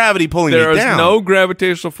gravity pulling There me is down. no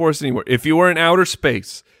gravitational force anywhere. If you are in outer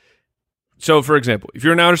space, so for example, if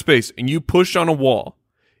you're in outer space and you push on a wall,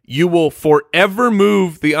 you will forever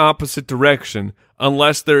move the opposite direction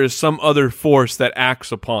unless there is some other force that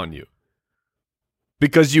acts upon you.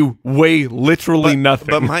 Because you weigh literally nothing.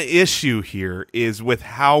 But my issue here is with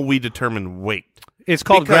how we determine weight. It's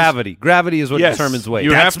called because- gravity. Gravity is what Yes. determines weight.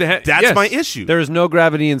 You have to That's yes. my issue. There is no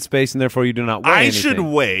gravity in space, and therefore you do not weigh I anything. should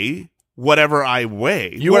weigh whatever I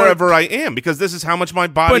weigh, You wherever I am, because this is how much my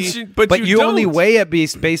body. But you only don't. weigh it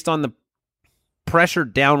based on the pressure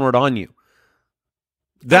downward on you.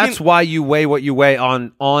 That's why you weigh what you weigh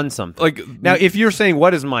on something. Like Now, if you're saying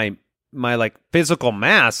what is my like physical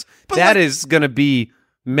mass, But that like- is going to be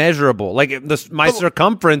measurable. Like my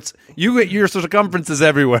circumference, your circumference is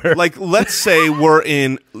everywhere. Like, let's say we're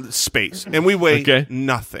in space and we weigh Okay.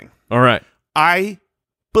 nothing. all right. I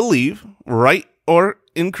believe, right or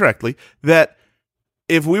incorrectly, that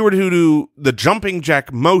if we were to do the jumping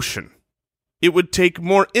jack motion, it would take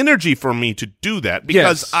more energy for me to do that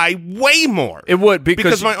because Yes. I weigh more. It would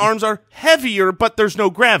because my arms are heavier, but there's no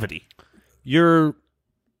gravity. You're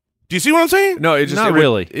Do you see what I'm saying? No, it just Not it would-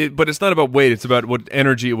 really. but it's not about weight. It's about what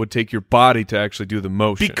energy it would take your body to actually do the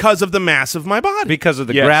motion. Because of the mass of my body. because of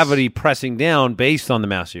the Yes. gravity pressing down based on the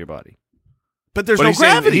mass of your body. But there's But no he's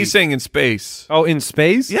saying- gravity. he's saying in space. Oh, in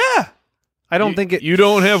space? yeah. I don't think it You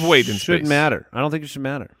don't have weight in should space. matter. I don't think it should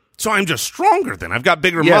matter. So I'm just stronger then. I've got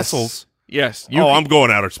bigger Yes. muscles. Yes. I'm going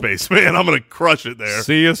outer space, man. I'm going to crush it there.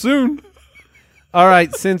 See you soon. All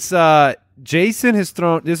right, since Jason has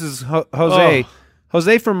thrown this is Jose. Oh.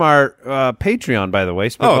 Jose from our Patreon, by the way.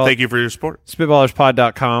 Oh, thank you for your support.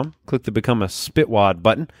 Spitballerspod.com. Click the Become a Spitwad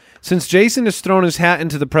button. Since Jason has thrown his hat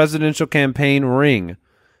into the presidential campaign ring,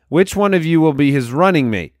 which one of you will be his running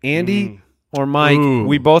mate? Andy or Mike? Ooh.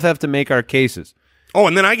 We both have to make our cases. Oh,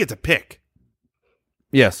 and then I get to pick.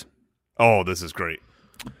 Yes. Oh, this is great.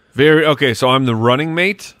 Very okay. So I'm the running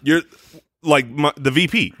mate. You're like the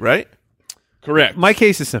VP, right? Correct. My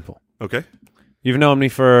case is simple. Okay. You've known me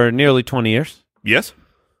for nearly 20 years. Yes.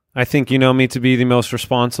 I think you know me to be the most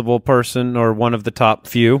responsible person or one of the top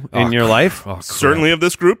few in your life. Certainly of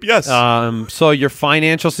this group, yes. So your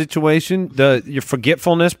financial situation, your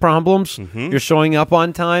forgetfulness problems, you're showing up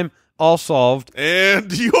on time, all solved.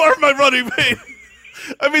 and you are my running mate.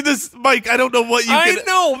 I mean, this, Mike, I don't know what you I could...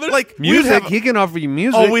 know, there's- Like, we'd Music, have, he can offer you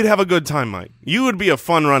music. oh, we'd have a good time, Mike. You would be a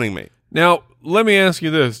fun running mate. Now let me ask you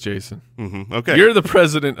this, Jason. Okay. You're the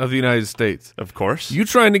president of the United States. Of course. You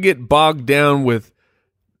trying to get bogged down with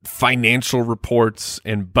financial reports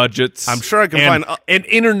and budgets? I'm sure I can and, find- and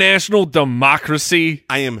international democracy.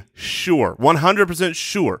 I am sure, 100%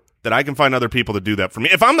 sure, that I can find other people to do that for me.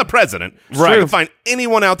 If I'm the president, sure I Right. can find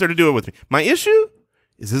anyone out there to do it with me. My issue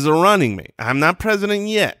is as a running mate. I'm not president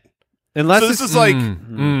yet. Unless So this it's- is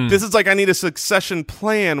like this is like I need a succession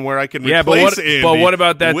plan where I can Yeah, but replace what? Andy But what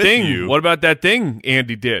about that with thing? you. What about that thing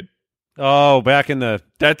Andy did? oh, back in the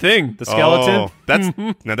That thing. skeleton. Oh, that's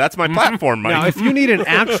now that's my platform, Mike. Now, if you need an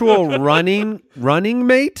actual running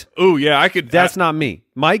mate, Oh yeah, I could. that's not me.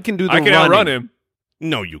 Mike can do the I can running. outrun him.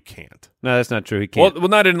 no, you can't. No, that's not true. He can't. Well,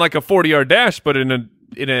 not in like a 40-yard dash, but in a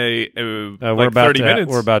we're like about 30 to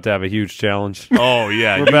minutes. we're about to have a huge challenge. Oh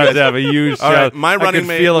yeah. We're about to have a huge All challenge. right, my I running could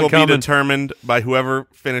mate feel it will be coming. determined by whoever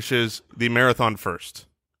finishes the marathon first.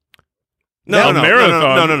 Now, No,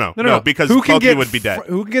 marathon? no, because who can Pokey get would be dead.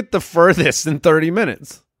 who can get the furthest in 30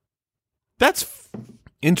 minutes? That's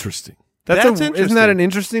Interesting. That's Isn't that interesting. an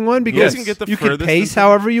interesting one? Because Yes. You can get the you can furthest pace in-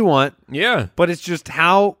 however you want, Yeah, but it's just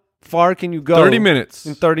how far can you go? 30 minutes.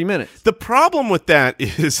 in 30 minutes. the problem with that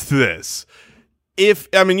is this.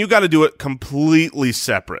 You got to do it completely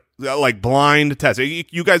separate. like blind test.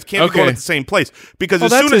 You guys can't be going at the same place because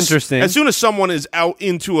that's interesting. as soon as someone is out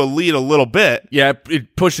into a lead a little bit, Yeah,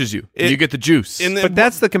 it pushes you. You get the juice. But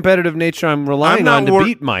that's the competitive nature I'm relying on to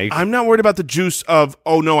beat Mike. I'm not worried about the juice of,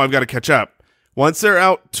 oh no, I've got to catch up. Once they're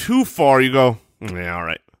out too far, you go, yeah, all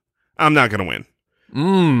right, I'm not going to win.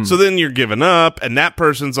 So then you're giving up, and that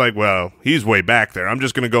person's like, well, he's way back there. I'm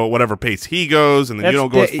just going to go at whatever pace he goes, and then you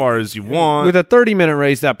don't go as far as you want. With a 30-minute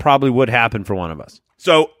race, that probably would happen for one of us.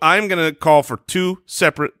 So I'm going to call for 2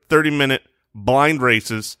 separate 30-minute blind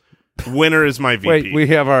races. Winner is my VP. Wait, we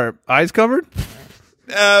have our eyes covered?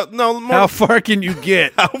 No. More, How far can you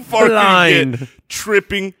get? how far blind? can you get?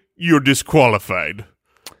 Tripping, you're disqualified.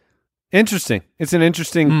 Interesting. It's an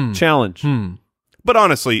interesting challenge. But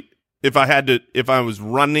honestly, if I was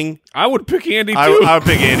running, I would pick Andy too. I would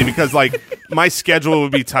pick Andy because like my schedule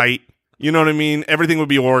would be tight. You know what I mean? Everything would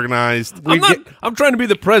be organized. I'm trying to be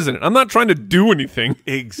the president. I'm not trying to do anything.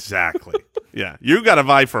 Exactly. Yeah, you got to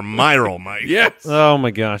vie for my role, Mike. Yes. Oh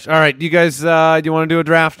my gosh! All right, you guys, do you want to do a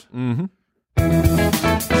draft?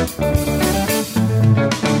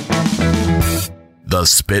 The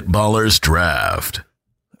Spitballers Draft.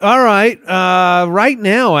 All right. Right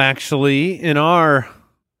now, actually, in our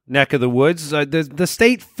neck of the woods, the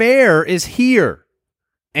state fair is here,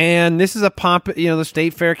 and this is the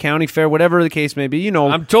state fair, county fair, whatever the case may be. You know,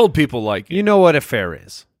 I'm told people like it. you know what a fair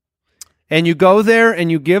is, and you go there and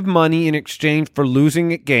you give money in exchange for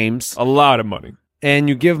losing at games, A lot of money. and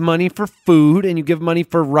you give money for food, and you give money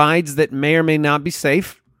for rides that may or may not be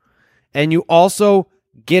safe, and you also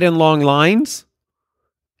get in long lines,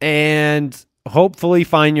 and hopefully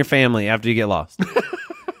find your family after you get lost.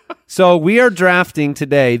 So we are drafting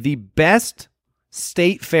today the best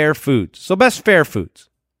state fair foods. So best fair foods.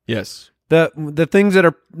 Yes. The things that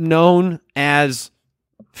are known as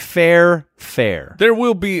fair fare. There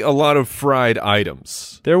will be a lot of fried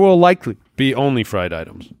items. There will likely be only fried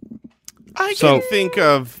items. I can think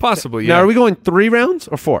of Possibly, Now, yeah. are we going 3 rounds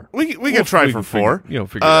or 4? we could try we for can 4.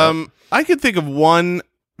 figure it out. I could think of one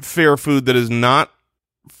fair food that is not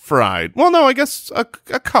fried. Well, no, I guess a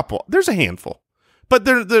couple. There's a handful, but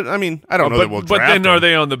they're I mean, I don't know that we'll but draft then them. are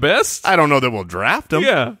they on the best? I don't know that we'll draft them.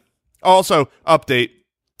 Yeah. Also, update,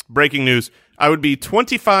 breaking news. I would be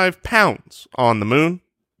 25 pounds on the moon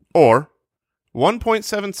or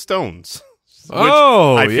 1.7 stones. Which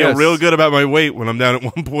Oh, I feel yes. real good about my weight when I'm down at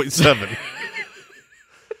 1.7.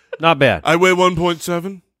 Not bad. I weigh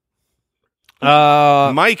 1.7.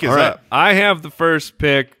 Mike is All right. up. I have the first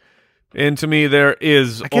pick, and to me, there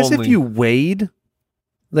is I guess only... if you weighed,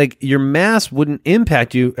 like, your mass wouldn't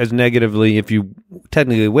impact you as negatively if you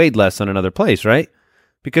technically weighed less on another place, right?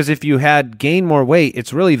 Because if you had gained more weight,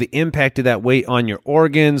 it's really the impact of that weight on your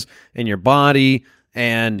organs and your body,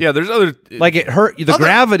 and Yeah, there's other... like it hurt. The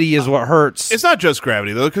gravity is what hurts. It's not just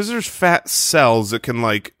gravity, though, because there's fat cells that can,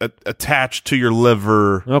 like, attach to your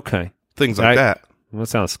liver, Okay, things like that. that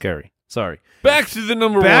sounds scary. Sorry. Back to the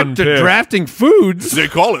number Back one to pick. drafting foods. They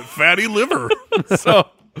call it fatty liver. So,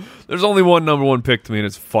 there's only one number one pick to me, and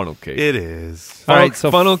it's funnel cake. It is. All right,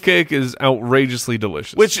 so funnel cake is outrageously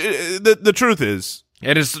delicious. Which, the truth is,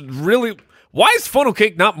 and it's really... Why is funnel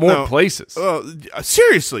cake not more No. places?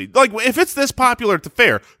 seriously, like, if it's this popular at the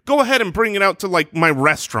fair, go ahead and bring it out to, like, my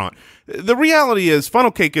restaurant. The reality is,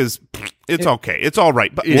 funnel cake is, it's okay. It's all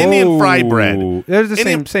right. But Indian fry bread, There's the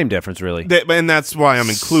Indian- same difference, really. and that's why I'm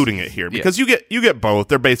including it here, because you get both.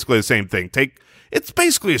 They're basically the same thing. It's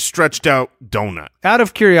basically a stretched out donut. Out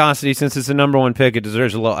of curiosity, since it's the number one pick, it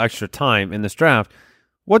deserves a little extra time in this draft.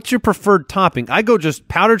 What's your preferred topping? I go just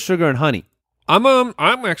powdered sugar and honey. I'm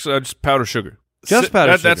actually just powdered sugar. Just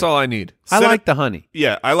powdered sugar. That's all I need. I like the honey.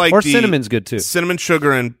 Yeah, I like Or the cinnamon's good, too. Cinnamon,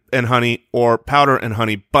 sugar, and honey, or powder and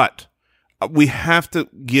honey. But we have to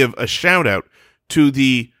give a shout out to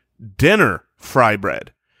the dinner fry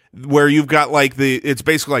bread, where you've got like it's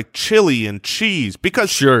basically like chili and cheese, because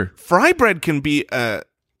Sure. fry bread can be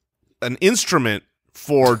an instrument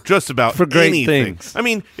for just about For great anything. things. I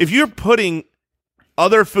mean, if you're putting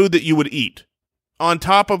other food that you would eat on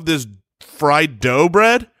top of this fried dough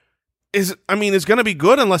bread, it's going to be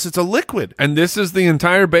good unless it's a liquid. And this is the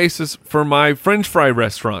entire basis for my French fry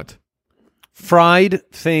restaurant. Fried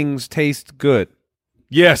things taste good.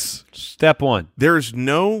 Yes. Step one. There's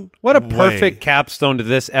no What a way. perfect capstone to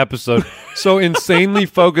this episode. So insanely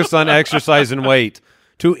focused on exercise and weight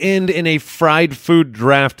to end in a fried food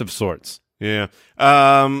draft of sorts. Yeah.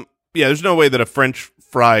 There's no way that a French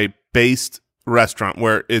fry based restaurant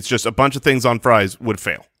where it's just a bunch of things on fries would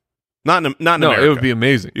fail. Not in America. It would be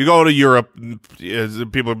amazing. You go to Europe,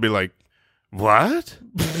 people would be like, "What?"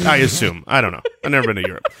 I assume. I don't know. I've never been to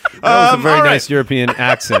Europe. That was a very all nice right. European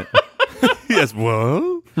accent. Yes.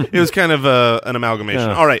 Whoa. It was kind of an amalgamation.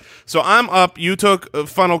 Yeah. All right, so I'm up. You took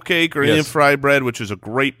funnel cake or Indian Yes. fried bread, which is a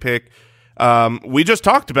great pick. We just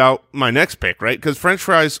talked about my next pick, right? Because French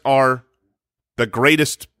fries are the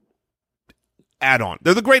greatest add-on.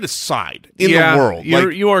 They're the greatest side in the world.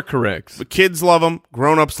 You are correct. The kids love them.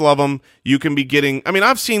 Grown-ups love them. You can be getting... I mean,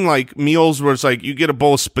 I've seen, like, meals where it's like you get a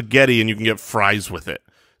bowl of spaghetti and you can get fries with it.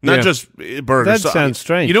 Not Yeah. just burgers. That sounds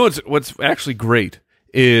strange. You know what's actually great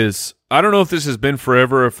is, I don't know if this has been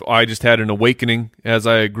forever, if I just had an awakening as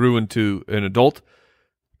I grew into an adult.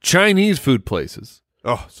 Chinese food places.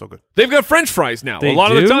 Oh, so good. They've got French fries now They a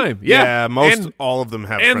lot of do? the time. Yeah, most all of them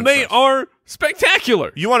have and French they fries. are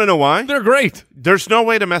spectacular. You want to know why? They're great. There's no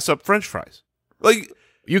way to mess up French fries. Like,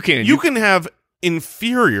 You can. you can have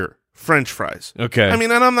inferior French fries. Okay. I mean,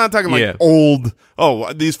 and I'm not talking like Yeah. old,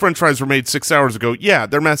 these French fries were made 6 hours ago. Yeah,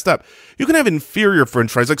 they're messed up. You can have inferior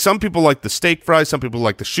French fries. Like, some people like the steak fries. Some people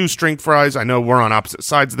like the shoestring fries. I know we're on opposite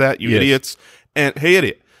sides of that, you Yes. idiots. And, hey,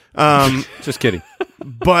 idiot. Just kidding.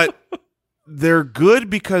 But they're good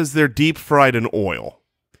because they're deep fried in oil.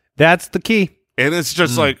 That's the key. And it's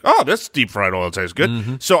just like, oh, this deep fried oil tastes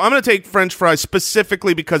good. So I'm going to take French fries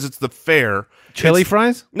specifically because it's the fare. Chili It's-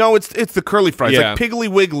 fries? No, it's the curly fries, Yeah. like Piggly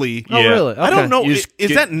Wiggly. Oh, Yeah. really? I don't Okay. know. You Is, just is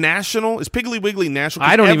get- that national? Is Piggly Wiggly national?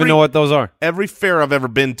 'Cause I don't even know what those are. Every fair I've ever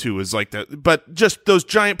been to is like that. But just those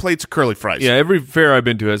giant plates of curly fries. Yeah, every fair I've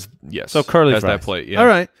been to has, yes. So curly has fries. that plate. Yeah. All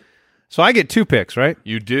right. So I get 2 picks, right?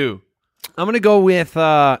 You do. I'm going to go with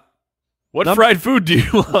What Num- fried food do you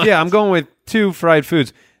want? yeah, I'm going with 2 fried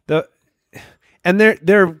foods.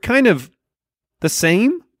 They're kind of the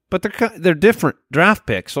same, but they're different draft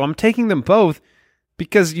picks. So I'm taking them both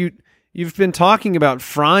because you've been talking about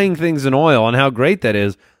frying things in oil and how great that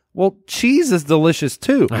is. Well, cheese is delicious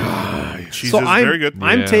too. Cheese so is I'm very good.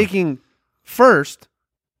 I'm Yeah. taking first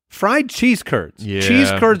fried cheese curds. Yeah,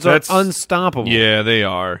 Cheese curds are that's- unstoppable. Yeah, they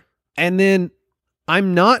are. And then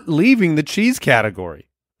I'm not leaving the cheese category.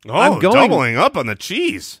 Oh, I'm going- doubling up on the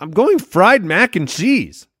cheese. I'm going fried mac and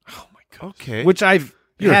cheese, Okay. which I've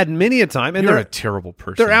had many a time, and You're they're a terrible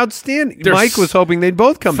person. they're outstanding. They're Mike was hoping they'd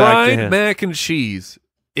both come back to Fried him. mac and cheese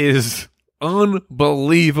is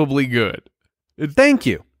unbelievably good. Thank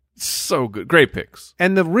you. It's so good. Great picks.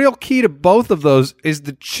 And the real key to both of those is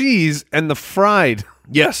the cheese and the fried.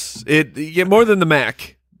 Yes, more than the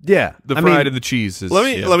mac. Yeah, The I fried mean, and the cheese is. let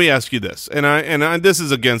me yeah. let me ask you this, and I this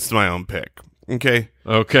is against my own pick. Okay.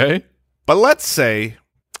 Okay. But let's say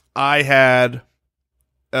I had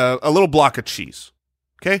a little block of cheese.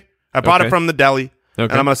 Okay? I bought it Okay. from the deli, Okay.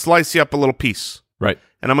 and I'm going to slice you up a little piece, Right.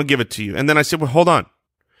 and I'm going to give it to you. And then I said, well, hold on.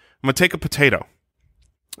 I'm going to take a potato.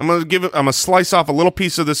 I'm going to slice off a little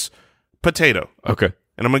piece of this potato, Okay.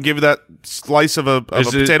 and I'm going to give you that slice of a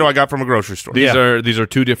Is it- potato I got from a grocery store. These are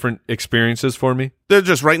two different experiences for me. They're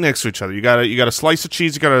just right next to each other. You got a slice of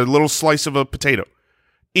cheese, you got a little slice of a potato.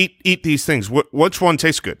 Eat these things. Which one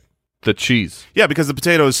tastes good? The cheese. Yeah, because the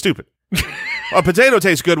potato is stupid. A potato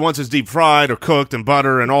tastes good once it's deep fried or cooked in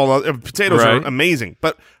butter and all. Potatoes Right. are amazing,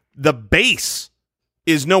 but the base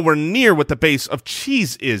is nowhere near what the base of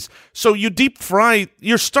cheese is. So you deep fry,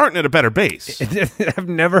 you're starting at a better base. I've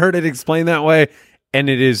never heard it explained that way, and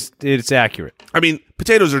it's accurate. I mean,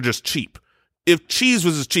 potatoes are just cheap. If cheese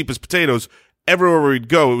was as cheap as potatoes, everywhere we'd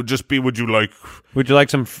go, it would just be, would you like Would you like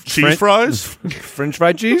some cheese fries? French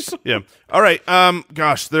fried cheese? Yeah. All right.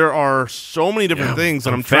 Gosh, there are so many different things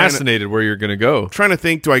that I'm fascinated where you're going to go. trying to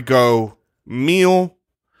think. Do I go meal?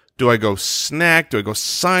 Do I go snack? Do I go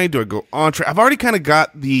side? Do I go entree? I've already kind of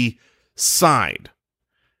got the side.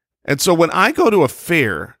 And so when I go to a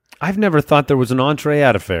fair, I've never thought there was an entree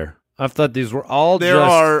at a fair. I've thought these were all there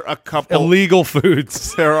just are a couple. illegal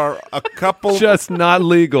foods. There are a couple Just not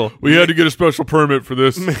legal. We had to get a special permit for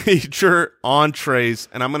this. major entrees,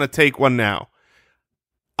 and I'm going to take one now.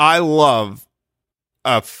 I love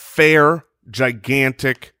a fair,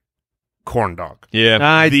 gigantic corn dog. Yeah.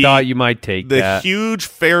 I The- thought you might take The that. huge,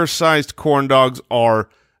 fair-sized corn dogs are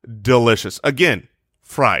delicious. Again,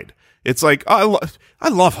 fried. It's like I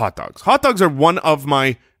love hot dogs. Hot dogs are one of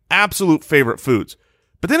my absolute favorite foods.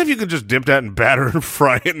 But then if you could just dip that in batter and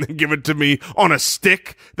fry it and then give it to me on a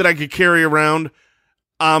stick that I could carry around,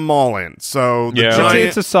 I'm all in. So the Yeah. giant,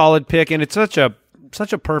 It's a solid pick, and it's such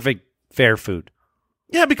a perfect fair food.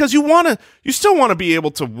 yeah, because you still want to be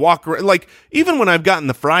able to walk around. Like, even when I've gotten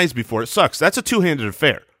the fries before, it sucks. That's a two-handed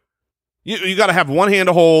affair. You got to have one hand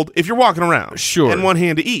to hold if you're walking around, Sure. and one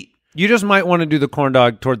hand to eat. You just might want to do the corn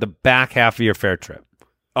dog toward the back half of your fair trip,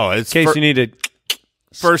 Oh, it's in case you need to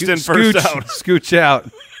first in, first out. scooch out,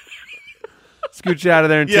 scooch out of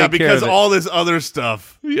there and Yeah, take care because of it. all this other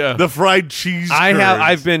stuff. Yeah. The fried cheese. curds.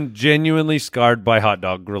 I've been genuinely scarred by hot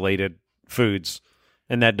dog related foods,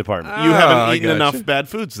 in that department. You haven't I eaten gotcha. enough bad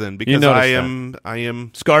foods then, because noticed I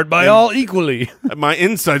am Scarred by all equally. my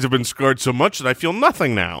insides have been scarred so much that I feel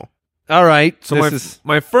nothing now. All right. So this is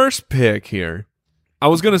my first pick here, I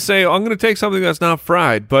was going to say I'm going to take something that's not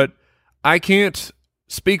fried, but I can't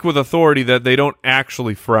speak with authority that they don't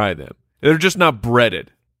actually fry them. They're just not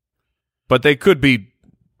breaded, but they could be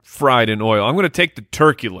fried in oil. I'm going to take the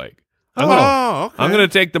turkey leg. Okay. I'm going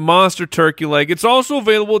to take the monster turkey leg. It's also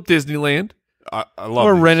available at Disneyland. I love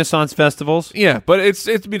or these. Renaissance festivals Yeah, but it's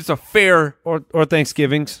a fair, or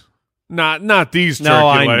Thanksgivings. not these turkey No,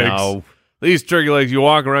 I legs. know. These turkey legs, you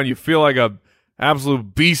walk around, you feel like a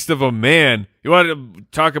absolute beast of a man. You want to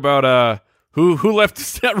talk about who left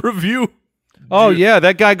us that review? Oh yeah,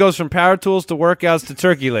 that guy goes from power tools to workouts to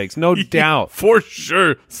turkey legs, no doubt. For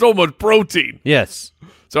sure. So much protein. Yes.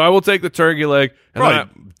 So I will take the turkey leg. And then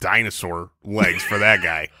Probably dinosaur legs for that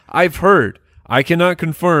guy. I've heard, I cannot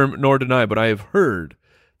confirm nor deny, but I have heard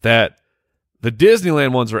that the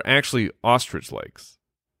Disneyland ones are actually ostrich legs.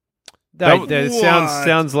 That What?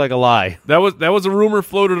 sounds like a lie. That was a rumor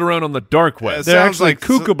floated around on the dark web. Yes. They're Sounds actually like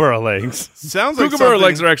kookaburra legs. Sounds like Kookaburra something-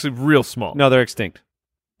 legs are actually real small. No, they're extinct.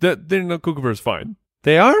 Kookaburra's fine.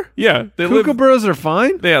 They are? Yeah, they live. Kookaburras are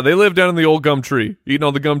fine? Yeah, they live down in the old gum tree, eating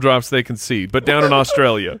all the gumdrops they can see. But down in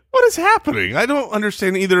Australia, What is happening? I don't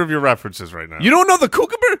understand either of your references right now. you don't know the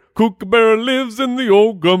kookaburra. Kookaburra lives in the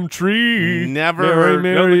old gum tree. Never Mary, heard.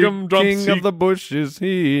 Mary, gumdrops king he- of the bush is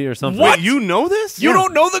he, or something. Wait, you know this? You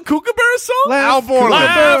don't know the kookaburra song? Laugh, Borland.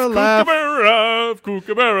 kookaburra, Laugh, laugh. kookaburra,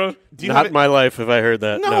 kookaburra. Do you Not have in my life have I heard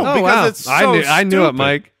that. No. No. Oh, because wow. it's I so knew it, stupid.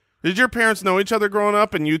 Mike. Did your parents know each other growing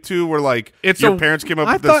up, and you two were like, It's your a- parents came up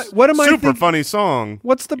I with this thought- what am I super thinking? funny song?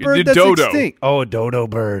 What's the You bird did that's dodo. extinct? Oh, a dodo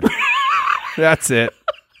bird. That's it.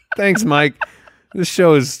 Thanks, Mike. This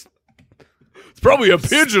show is It's probably a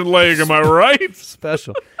pigeon leg, am I right?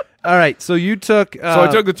 special. All right, so you took. So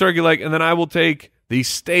I took the turkey leg, and then I will take the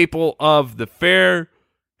staple of the fair.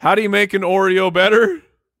 How do you make an Oreo better?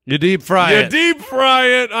 You deep fry You it. deep fry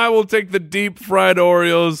it. I will take the deep fried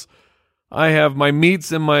Oreos. I have my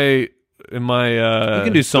meats in my You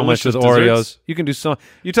can do so much with delicious Oreos. desserts. You can do so.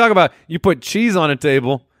 You talk about you put cheese on a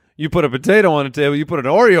table. You put a potato on a table. You put an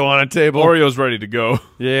Oreo on a table. Oreos ready to go.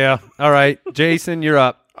 Yeah. All right, Jason, you're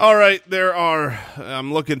up. All right, there are.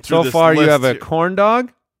 I'm looking through So this far, you list have a here. corn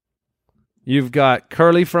dog. You've got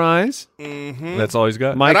curly fries. That's all he's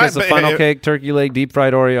got. Mike And has the but, funnel hey, cake, turkey leg, deep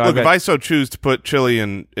fried Oreo. Look, if I so choose to put chili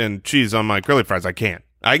and cheese on my curly fries, I can.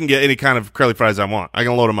 I can get any kind of curly fries I want. I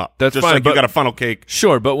can load them up. That's just fine, like you but- got a funnel cake.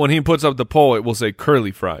 Sure, but when he puts up the poll, it will say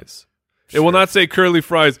curly fries. It will not say curly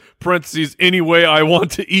fries, parentheses, any way I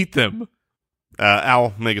want to eat them.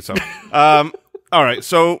 I'll make it so. All right,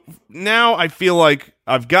 so now I feel like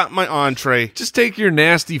I've got my entree. Just take your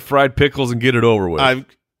nasty fried pickles and get it over with.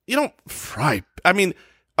 Fried. I mean,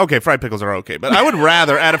 okay, fried pickles are okay, but I would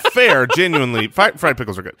rather at a fair, genuinely, fried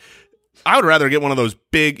pickles are good. I would rather get one of those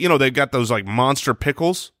big, they've got those like monster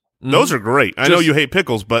pickles. Those are great. I know Just- you hate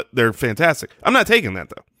pickles, but they're fantastic. I'm not taking that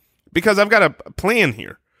though, because I've got a plan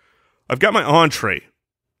here. I've got my entree.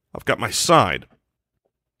 I've got my side.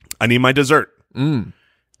 I need my dessert. And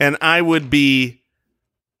I would be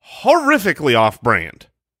horrifically off-brand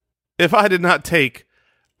if I did not take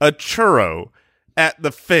a churro at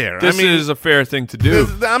the fair. This I mean, is a fair thing to do.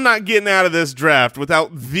 I'm not getting out of this draft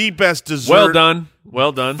without the best dessert Well done.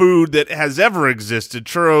 Well done. food that has ever existed.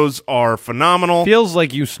 Churros are phenomenal. feels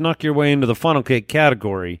like you snuck your way into the funnel cake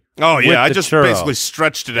category. Oh with yeah, I the just churro. basically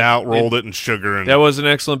stretched it out, rolled it in sugar, and That was an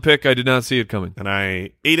excellent pick. I did not see it coming.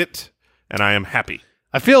 I ate it, and I am happy.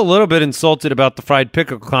 I feel a little bit insulted about the fried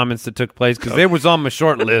pickle comments that took place because they was on my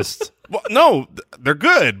short list. Well, no, they're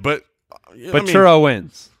good, but But churro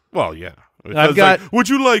wins. Well, yeah. I've It's got- like, would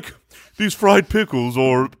you like these fried pickles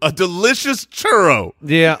or a delicious churro?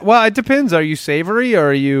 Yeah, well, it depends. Are you savory or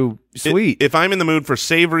are you sweet? If I'm in the mood for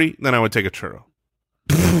savory, then I would take a churro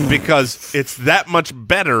because it's that much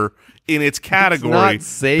better in its category not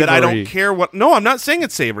that I don't savory. care what. No, I'm not saying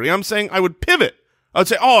it's savory. I'm saying I would pivot. I would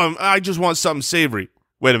say, I just want something savory.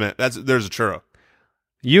 Wait a minute, there's a churro.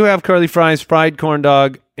 You have curly fries, fried corn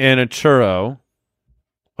dog, and a churro.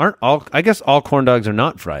 I guess all corn dogs are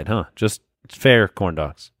not fried, huh? Just fair corn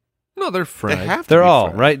dogs. No, they're They fried. have to They're be all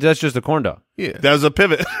fried. right. That's just a corn dog. Yeah. That was a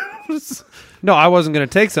pivot. No, I wasn't going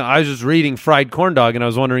to take some. I was just reading fried corn dog, and I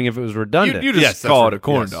was wondering if it was redundant. You just Yes, that's call right. it a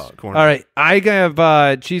corn Yes, dog. corn All right, I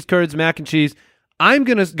have cheese curds, mac and cheese. I'm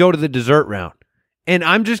going to go to the dessert round, and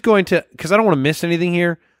I'm just going to, because I don't want to miss anything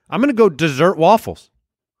here, I'm going to go dessert waffles.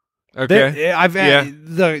 Okay. I've Yeah.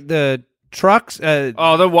 the trucks. The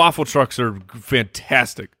waffle trucks are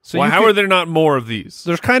fantastic. So Why, you how could- are there not more of these?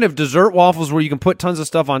 There's kind of dessert waffles where you can put tons of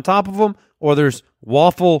stuff on top of them, or there's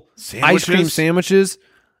waffle ice cream sandwiches.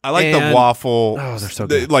 I like the And- waffle. Oh, they're so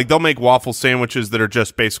good. Like they'll make waffle sandwiches that are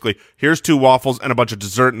just basically here's 2 waffles and a bunch of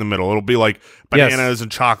dessert in the middle. It'll be like bananas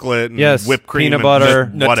and chocolate and Yes, whipped cream peanut and butter,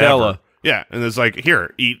 just whatever. Nutella. Yeah, and it's like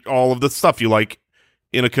here, eat all of the stuff you like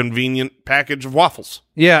in a convenient package of waffles.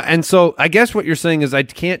 Yeah, and so I guess what you're saying is I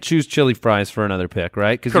can't choose chili fries for another pick,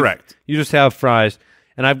 right? 'Cause Correct. You just have fries,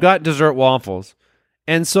 and I've got dessert waffles.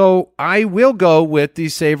 And so I will go with the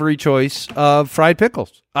savory choice of fried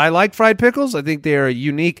pickles. I like fried pickles. I think they are a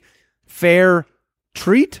unique, fair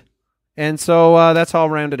treat. And so that's how I'll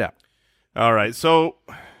round it out. All right, so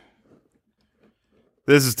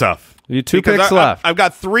this is tough. You 2 Because picks left. I've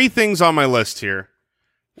got 3 things on my list here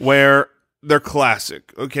where they're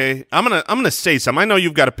classic. Okay, I'm gonna say some. I know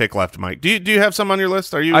you've got a pick left, Mike. Do you have some on your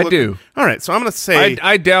list? Are you? I do. All right, so I'm gonna say.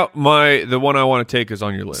 I doubt the one I want to take is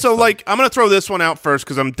on your list. So, like, I'm going to throw this one out first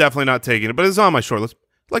because I'm definitely not taking it, but it's on my short list.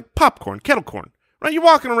 Like popcorn, kettle corn, right? You're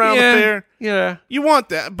walking around the fair. Yeah. You want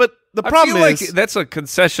that, but the I problem feel is like that's a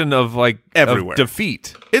concession of like Everywhere. of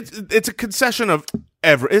defeat. it's a concession of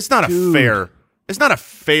It's not a fair. It's not a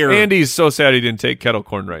fair. Andy's so sad he didn't take kettle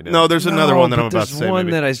corn right now. No, there's another one that I'm about to There's say. one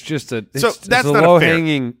maybe. that is just a. So It's that's a not a low fair.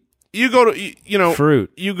 hanging. You go to you know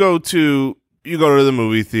Fruit. You go to the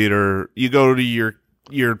movie theater. You go to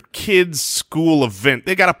your kid's school event.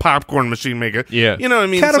 They got a popcorn machine maker. Yeah. You know what I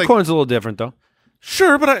mean? It's Kettle like, corn's a little different though.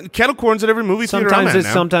 Sure, but kettle corn's at every movie theater I'm at now.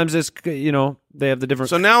 Sometimes it's they have the different.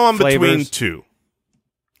 So now I'm between flavors. 2.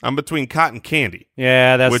 I'm between cotton candy.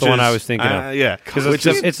 Yeah, that's which the one is, I was thinking of. Yeah, Because which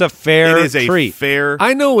it's a fair it is a treat. fair.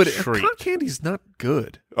 I know it. treat. Cotton candy's not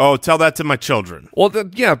good. Oh, tell that to my children Well,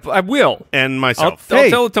 yeah, I will. and I'll, myself. I'll Hey,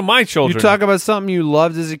 tell it to my You children. talk about something you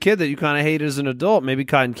loved as a kid that you kind of hate as an adult. Maybe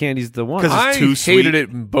cotton candy's the one. 'Cause it's I too sweet. hated it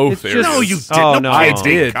in both It's just- areas. no, you did. Oh, no, no. I I did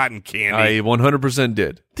did. cotton candy. I 100%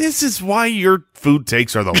 did. This is why your food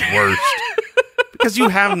takes are the worst because you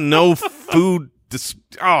have no food.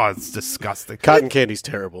 It's disgusting. Cotton candy's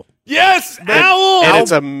terrible. Yes, owl. And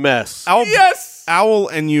it's a mess. Owl, Owl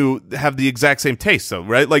and you have the exact same taste, though,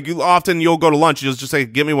 right? Like you'll go to lunch, you'll just say,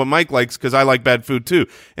 "Give me what Mike likes," because I like bad food too,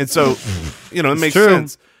 and so it makes true.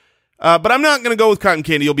 sense. But I'm not going to go with cotton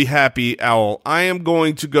candy. You'll be happy, Owl. I am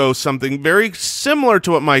going to go something very similar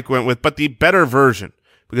to what Mike went with, but the better version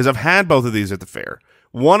because I've had both of these at the fair.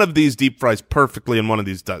 One of these deep fries perfectly, and one of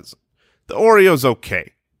these doesn't. The Oreo's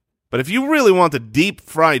okay. But if you really want the deep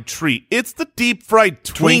fried treat, it's the deep fried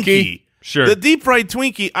Twinkie. Sure. The deep fried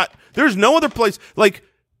Twinkie. There's no other place like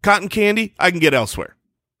cotton candy. I can get elsewhere.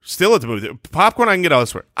 Still at the movie. Popcorn I can get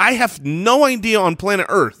elsewhere. I have no idea on planet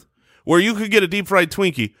Earth where you could get a deep fried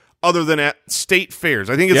Twinkie other than at state fairs.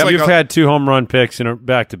 I think it's like You've had 2 home run picks in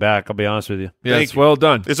back to back. I'll be honest with you. Yeah, Thank it's you. well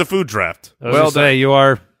done. it's a food draft. I was Well gonna say, you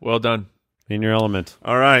are Well done. in your element.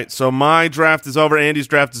 All right. So my draft is over. Andy's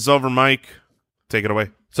draft is over. Mike, take it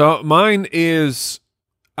away. So mine is,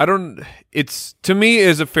 it's to me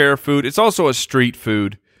is a fair food. It's also a street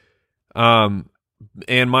food. And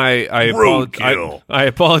Roadkill. I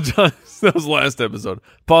apologize. That was last episode.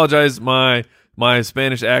 Apologize. My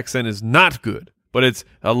Spanish accent is not good, but it's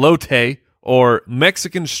elote or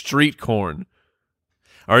Mexican street corn.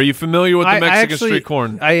 Are you familiar with the Mexican street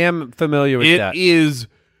corn? I am familiar with that. It is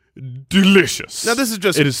delicious. Now, this is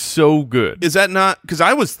just- it is so good. Is that not because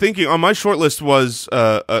I was thinking on my short list was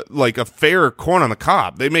like a fair corn on the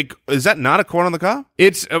cob. Is that not a corn on the cob?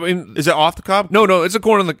 Is Is it off the cob? No, it's a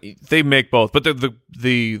corn on the. They make both, but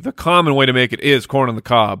the common way to make it is corn on the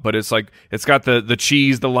cob. But it's like it's got the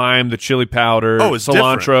cheese, the lime, the chili powder, Oh, it's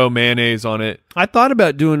cilantro, mayonnaise on it. I thought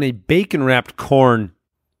about doing a bacon wrapped corn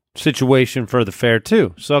situation for the fair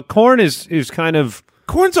too. So corn is kind of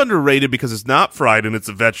Corn's underrated because it's not fried and it's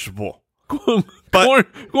a vegetable. But-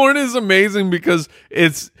 corn is amazing because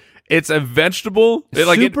it's a vegetable.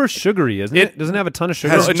 super sugary, isn't it? Doesn't have a ton of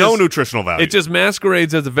sugar. Has it no just- nutritional value. It just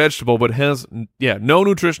masquerades as a vegetable, but has no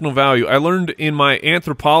nutritional value. I learned in my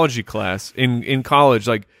anthropology class in college,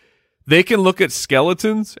 like they can look at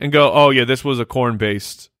skeletons and go, "Oh yeah, this was a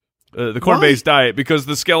corn-based, the corn-based diet," because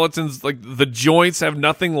the skeletons, like the joints, have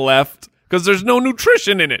nothing left because there's no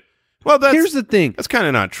nutrition in it. well, Here's the thing. that's kind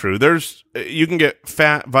of not true. You can get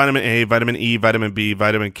fat, vitamin A, vitamin E, vitamin B,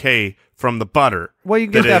 vitamin K from the butter. Well, you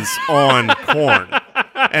get that that- is on corn,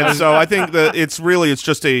 and so I think that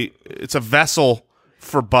it's a vessel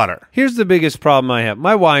for butter. Here's the biggest problem I have.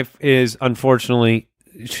 My wife is, unfortunately,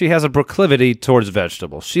 she has a proclivity towards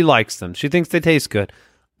vegetables. She likes them. She thinks they taste good.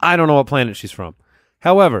 I don't know what planet she's from.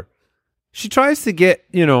 However, she tries to get,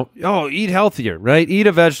 eat healthier, right? Eat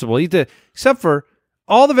a vegetable. Except for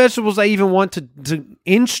all the vegetables I even want to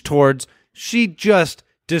inch towards, she just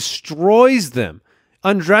destroys them,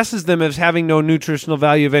 undresses them as having no nutritional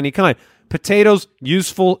value of any kind. Potatoes,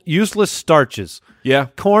 useless starches. Yeah.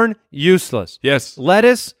 Corn, useless. Yes.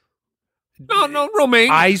 Lettuce, No,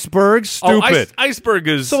 romaine. iceberg, stupid. Iceberg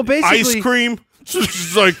is So basically, Ice cream.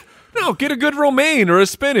 It's like no. Get a good romaine or a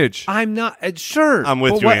spinach. I'm not sure. I'm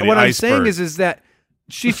with but you, What, Andy. what I'm Iceberg. saying is that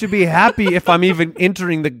she should be happy if I'm even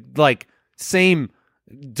entering the same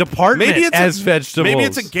department as vegetables. Maybe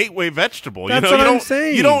it's a gateway vegetable. That's you know, what you I'm don't,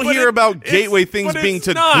 saying. You don't But hear about gateway things but being it's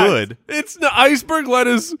to not. good. It's not. Iceberg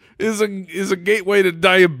lettuce is a gateway to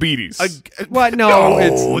diabetes. What? No, No,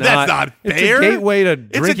 it's not. that's not fair. It's a gateway to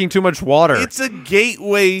drinking too much water. It's a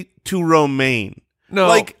gateway to romaine. No.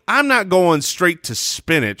 Like, I'm not going straight to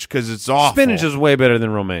spinach because it's awful. Spinach is way better than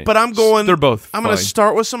romaine. But I'm going. They're both I'm going to fine.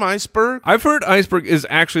 start with some iceberg. I've heard iceberg is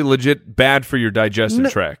actually legit bad for your digestive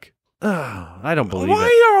tract. I don't believe Why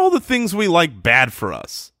it. are all the things we like bad for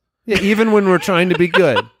us? Yeah, even when we're trying to be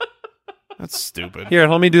good. That's stupid. Here,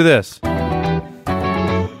 let me do this.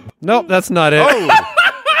 Nope, that's not it. Oh,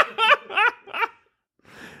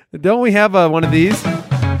 Don't we have one of these?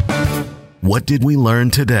 What did we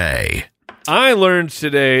learn today? I learned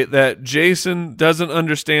today Jason doesn't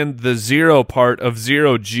understand the zero part of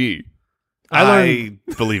zero G. I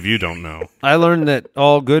believe you don't know. I learned that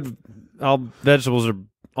all vegetables are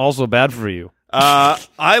also bad for you.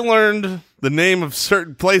 I learned the name of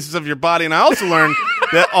certain places of your body, and I also learned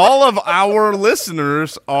that all of our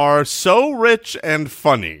listeners are so rich and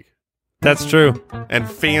funny That's true. and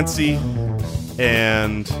fancy,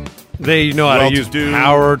 and They know how to use well-to-do.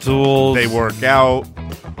 power tools. they work out,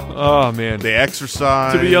 Oh man, they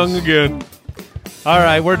exercise. to be young again. All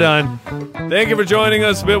right, we're done. Thank you for joining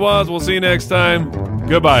us, Spitwads. We'll see you next time.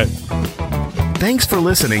 Goodbye. Thanks for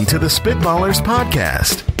listening to the Spitballers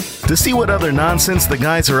Podcast. To see what other nonsense the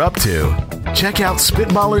guys are up to, check out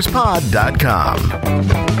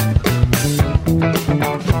SpitballersPod.com.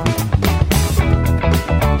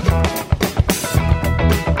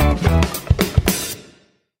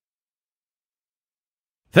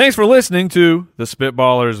 Thanks for listening to the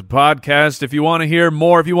Spitballers Podcast. If you want to hear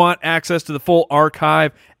more, if you want access to the full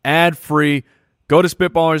archive ad-free, go to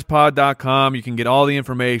SpitballersPod.com. You can get all the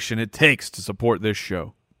information it takes to support this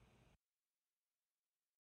show.